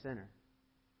am a sinner.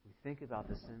 We think about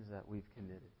the sins that we've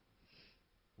committed.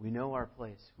 We know our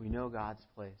place. We know God's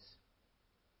place.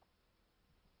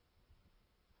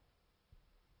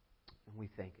 And we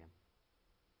thank Him.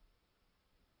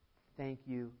 Thank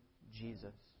you,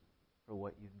 Jesus, for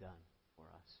what you've done for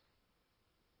us.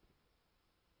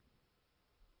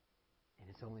 And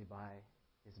it's only by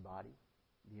His body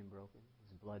being broken,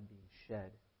 His blood being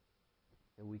shed,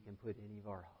 that we can put any of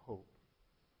our hope.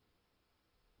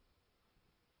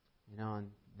 You know,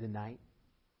 on the night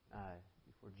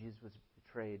before Jesus was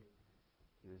betrayed,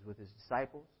 He was with His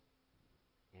disciples,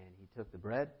 and He took the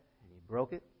bread, and He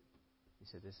broke it. He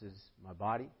said, this is my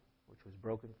body, which was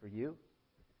broken for you.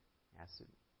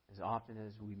 As often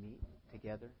as we meet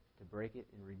together to break it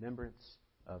in remembrance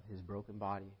of His broken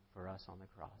body for us on the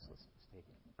cross. Let's take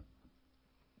it.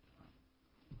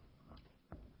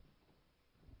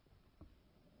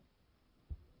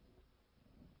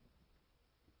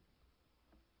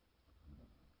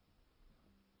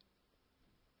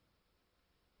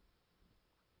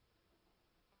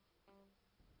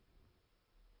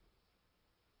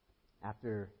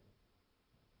 After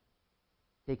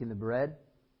taking the bread,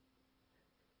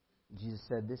 Jesus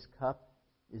said, "This cup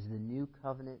is the new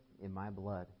covenant in my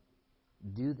blood.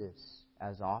 Do this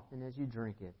as often as you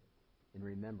drink it in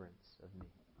remembrance of me.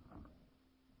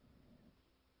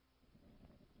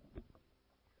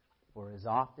 For as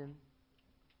often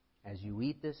as you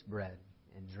eat this bread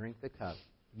and drink the cup,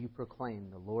 you proclaim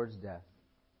the Lord's death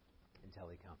until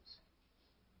He comes."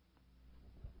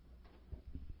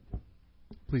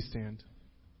 Please stand.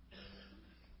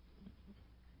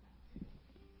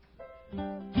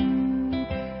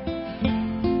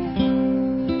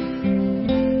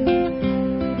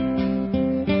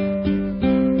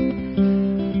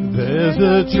 There's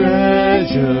a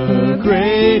treasure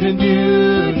great in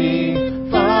beauty,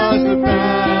 far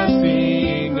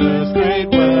surpassing Earth's great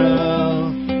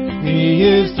wealth. He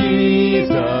is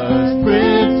Jesus,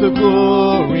 Prince of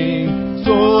glory,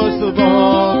 source of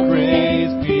all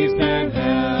grace, peace, and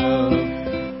health.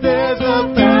 There's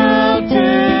a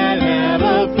fountain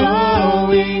ever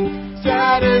flowing,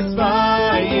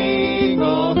 satisfying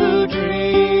all who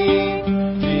drink.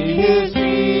 He is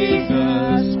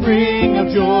Jesus, spring of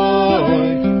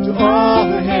joy, to all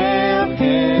who hail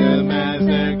Him as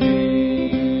their King.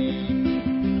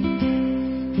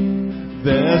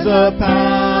 There's a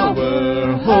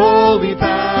power, holy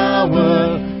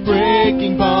power,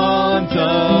 breaking bonds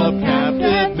of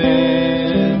captive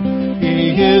men.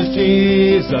 He is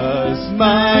Jesus,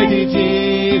 mighty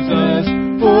Jesus,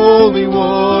 holy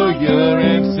warrior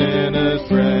and sinner's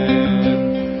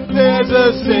friend. There's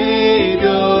a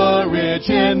Savior, rich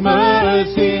in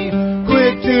mercy,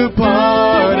 quick to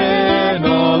pardon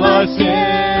all our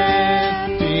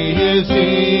sin. He is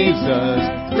Jesus,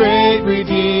 great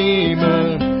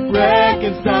Redeemer,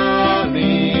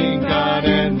 reconciling God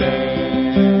and man.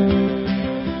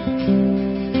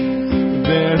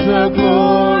 There's a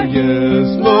glorious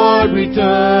Lord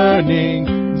returning,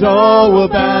 and all will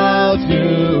bow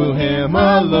to Him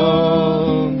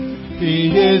alone.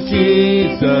 He is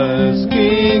Jesus,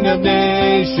 King of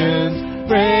nations,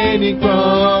 reigning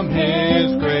from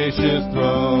His gracious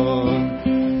throne.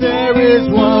 There is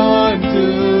one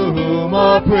to whom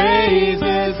all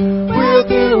praises will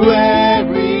through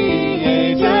every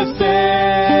age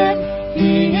ascend.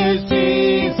 He is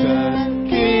Jesus,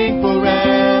 King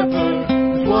forever,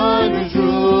 His wondrous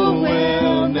rule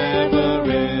will never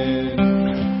end.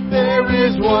 There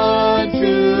is one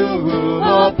to whom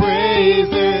all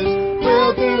praises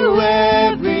will through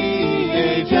every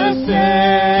age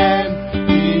ascend.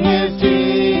 He is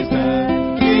Jesus,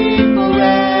 King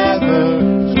forever,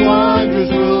 His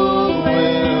wondrous rule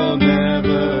will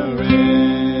never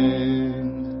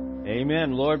end.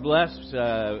 Amen. Lord bless.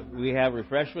 We have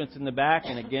refreshments in the back.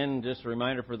 And again, just a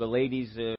reminder for the ladies.